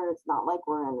corner. It's not like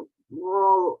we're in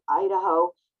rural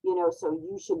Idaho, you know, so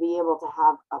you should be able to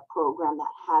have a program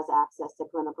that has access to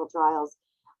clinical trials,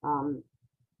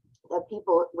 that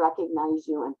people recognize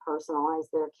you and personalize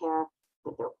their care,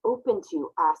 that they're open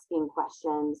to asking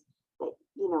questions, that,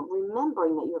 you know,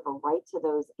 remembering that you have a right to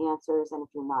those answers. And if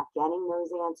you're not getting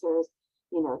those answers,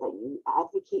 you know, that you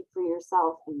advocate for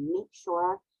yourself and make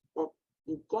sure that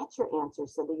you get your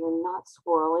answers so that you're not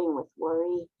swirling with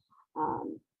worry.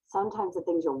 Sometimes the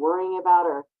things you're worrying about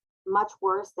are much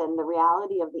worse than the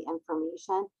reality of the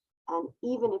information. And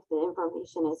even if the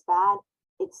information is bad,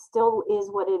 it still is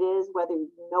what it is, whether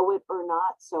you know it or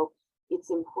not. So it's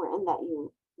important that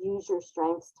you use your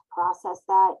strengths to process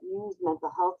that, use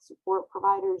mental health support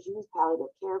providers, use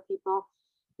palliative care people,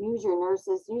 use your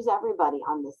nurses, use everybody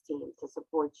on this team to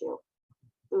support you.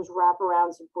 Those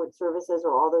wraparound support services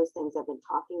are all those things I've been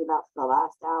talking about for the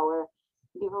last hour.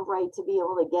 You have a right to be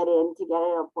able to get in, to get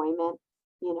an appointment,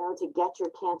 you know, to get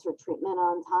your cancer treatment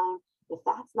on time. If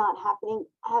that's not happening,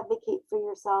 advocate for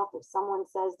yourself. If someone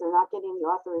says they're not getting the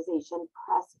authorization,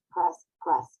 press, press,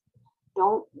 press.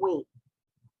 Don't wait.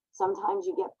 Sometimes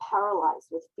you get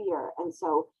paralyzed with fear. And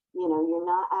so, you know, you're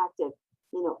not active.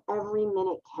 You know, every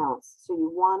minute counts. So you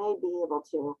want to be able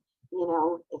to, you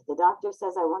know, if the doctor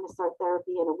says, I want to start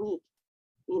therapy in a week,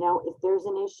 you know, if there's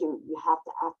an issue, you have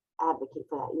to advocate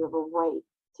for that. You have a right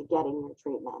to getting your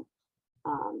treatment.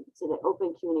 To the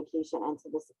open communication and to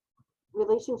this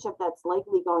relationship that's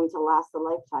likely going to last a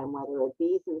lifetime, whether it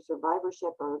be through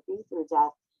survivorship or it be through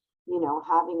death, you know,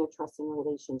 having a trusting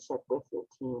relationship with your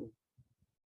team.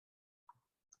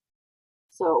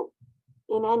 So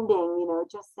in ending, you know,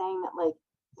 just saying that like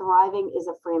thriving is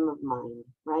a frame of mind,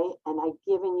 right? And I've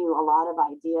given you a lot of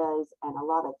ideas and a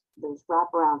lot of those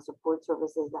wraparound support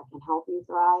services that can help you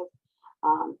thrive.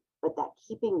 But that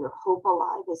keeping your hope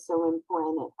alive is so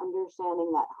important, and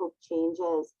understanding that hope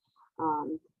changes,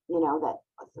 you know, that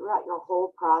throughout your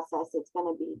whole process, it's going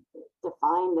to be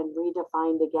defined and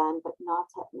redefined again, but not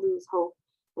to lose hope,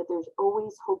 that there's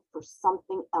always hope for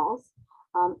something else,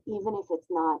 even if it's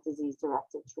not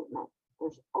disease-directed treatment.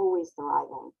 There's always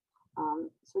thriving.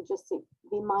 So just to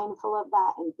be mindful of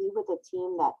that and be with a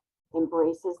team that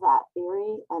embraces that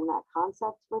theory and that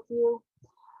concept with you.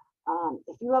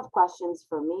 If you have questions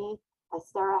for me,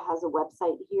 Astera has a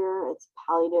website here. It's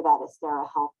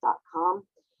palliative@asterahealth.com.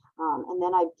 And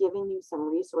then I've given you some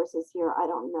resources here. I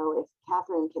don't know if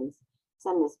Catherine can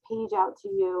send this page out to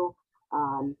you,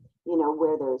 you know,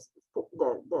 where there's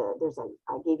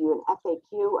I gave you an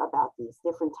FAQ about these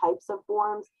different types of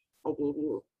forms. I gave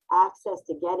you access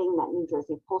to getting that New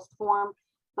Jersey Post form,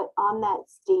 but on that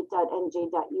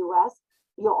state.nj.us,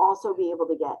 you'll also be able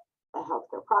to get a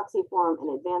healthcare proxy form, an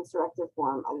advance directive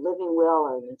form, a living will,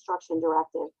 or an instruction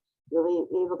directive. You'll be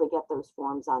able to get those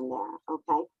forms on there,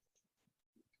 okay?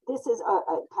 This is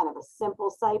a kind of a simple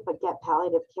site, but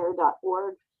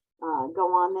getpalliativecare.org.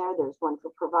 Go on there. There's one for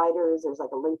providers. There's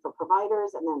like a link for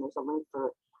providers, and then there's a link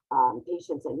for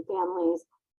patients and families.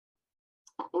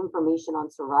 Information on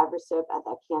survivorship at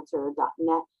that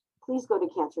cancer.net. Please go to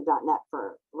cancer.net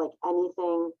for like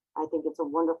anything. I think it's a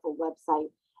wonderful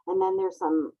website. And then there's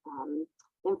some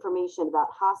information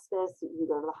about hospice. You can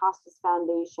go to the Hospice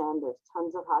Foundation. There's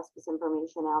tons of hospice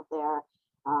information out there.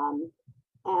 And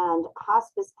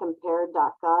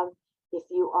hospicecompared.gov. If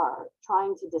you are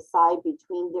trying to decide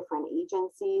between different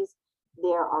agencies,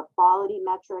 there are quality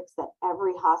metrics that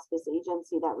every hospice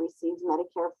agency that receives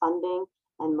Medicare funding,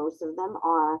 and most of them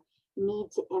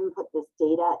need to input this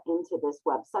data into this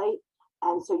website.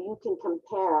 And so you can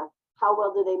compare how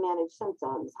well do they manage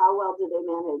symptoms, how well do they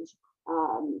manage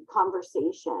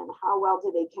conversation, how well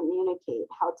do they communicate,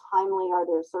 how timely are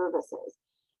their services,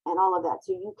 and all of that.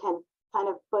 So you can kind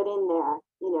of put in there,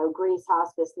 you know, Grace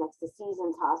Hospice next to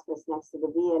Seasons Hospice next to the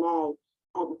VNA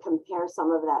and compare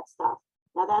some of that stuff.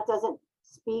 Now that doesn't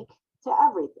speak to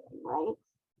everything, right?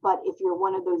 But if you're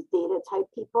one of those data type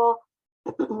people,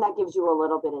 that gives you a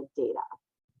little bit of data.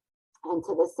 And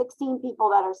to the 16 people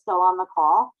that are still on the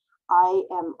call, I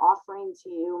am offering to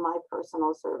you my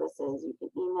personal services. You can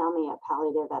email me at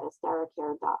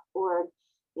palliative@asteracare.org.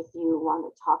 If you want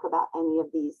to talk about any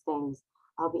of these things,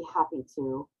 I'll be happy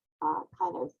to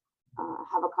kind of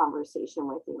have a conversation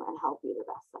with you and help you the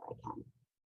best that I can.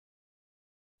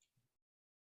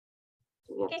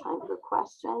 Do we have time for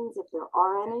questions, if there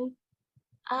are any?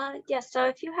 Yes, so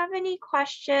if you have any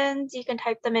questions, you can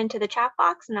type them into the chat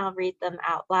box and I'll read them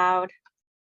out loud.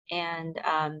 And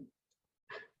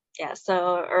yeah,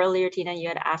 so earlier, Tina, you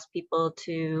had asked people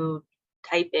to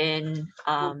type in,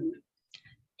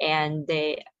 and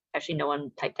they actually, no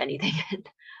one typed anything in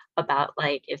about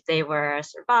like if they were a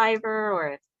survivor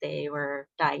or if they were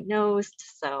diagnosed.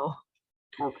 So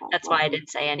that's why I didn't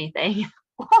say anything.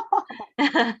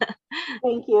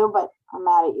 Thank you, but I'm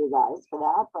mad at you guys for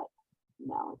that, but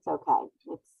no, it's okay.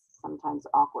 It's sometimes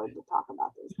awkward to talk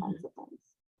about these kinds of things.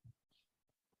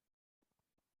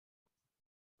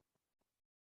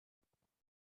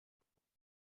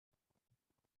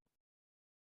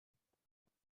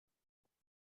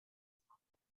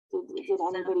 Did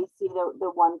anybody see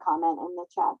the one comment in the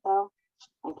chat though?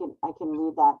 I can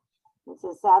read that. It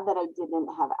says, sad that I didn't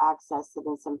have access to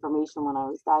this information when I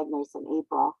was diagnosed in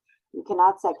April. You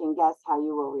cannot second guess how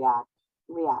you will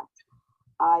react.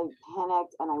 I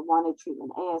panicked and I wanted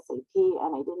treatment ASAP,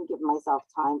 and I didn't give myself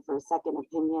time for a second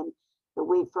opinion. The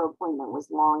wait for appointment was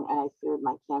long, and I feared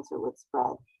my cancer would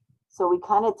spread. So we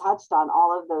kind of touched on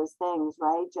all of those things,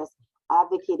 right? Just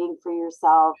advocating for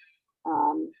yourself.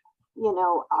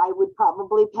 I would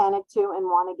probably panic too and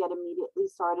want to get immediately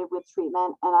started with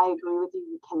treatment. And I agree with you,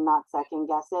 you cannot second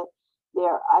guess it.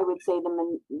 I would say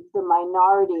the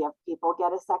minority of people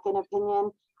get a second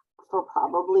opinion for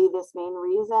probably this main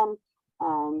reason.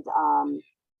 And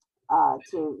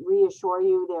to reassure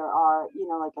you, there are,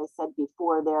 like I said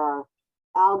before, there are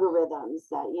algorithms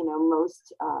that,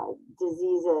 most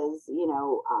diseases,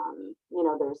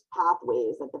 there's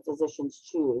pathways that the physicians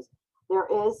choose. There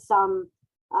is some,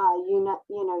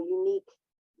 unique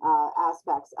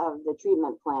aspects of the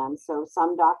treatment plan. So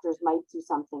some doctors might do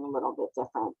something a little bit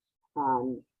different.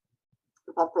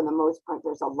 But for the most part,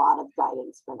 there's a lot of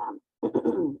guidance for them.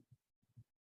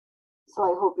 So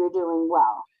I hope you're doing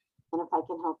well. And if I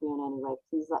can help you in any way,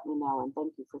 please let me know. And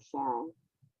thank you for sharing.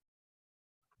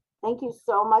 Thank you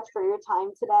so much for your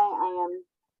time today. I am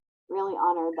really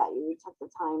honored that you took the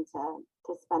time to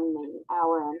spend the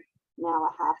hour and now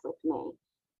a half with me.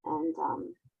 And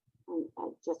I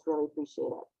just really appreciate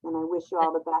it. And I wish you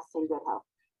all the best and good health.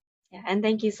 Yeah, and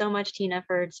thank you so much, Tina,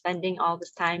 for spending all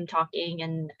this time talking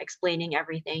and explaining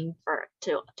everything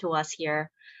to us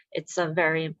here. It's a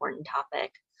very important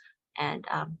topic. And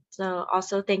so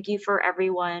also thank you for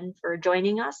everyone for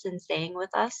joining us and staying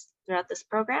with us throughout this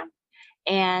program.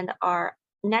 And our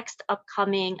next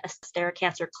upcoming Astera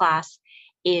Cancer class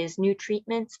is new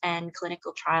treatments and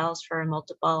clinical trials for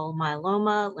multiple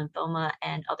myeloma, lymphoma,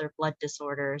 and other blood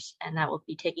disorders. And that will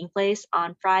be taking place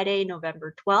on Friday,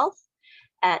 November 12th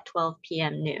at 12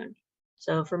 p.m. noon.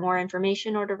 So for more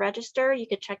information or to register, you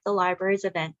can check the library's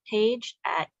event page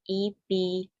at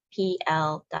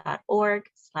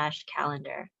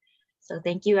ebpl.org/calendar. So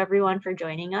thank you everyone for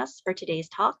joining us for today's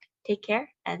talk. Take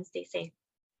care and stay safe.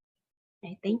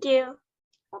 Okay, thank you.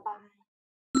 Bye-bye.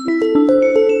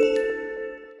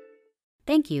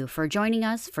 Thank you for joining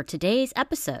us for today's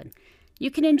episode.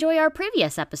 You can enjoy our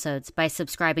previous episodes by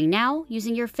subscribing now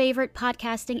using your favorite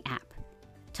podcasting app.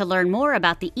 To learn more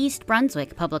about the East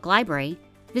Brunswick Public Library,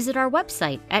 visit our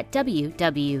website at www.ebpl.org.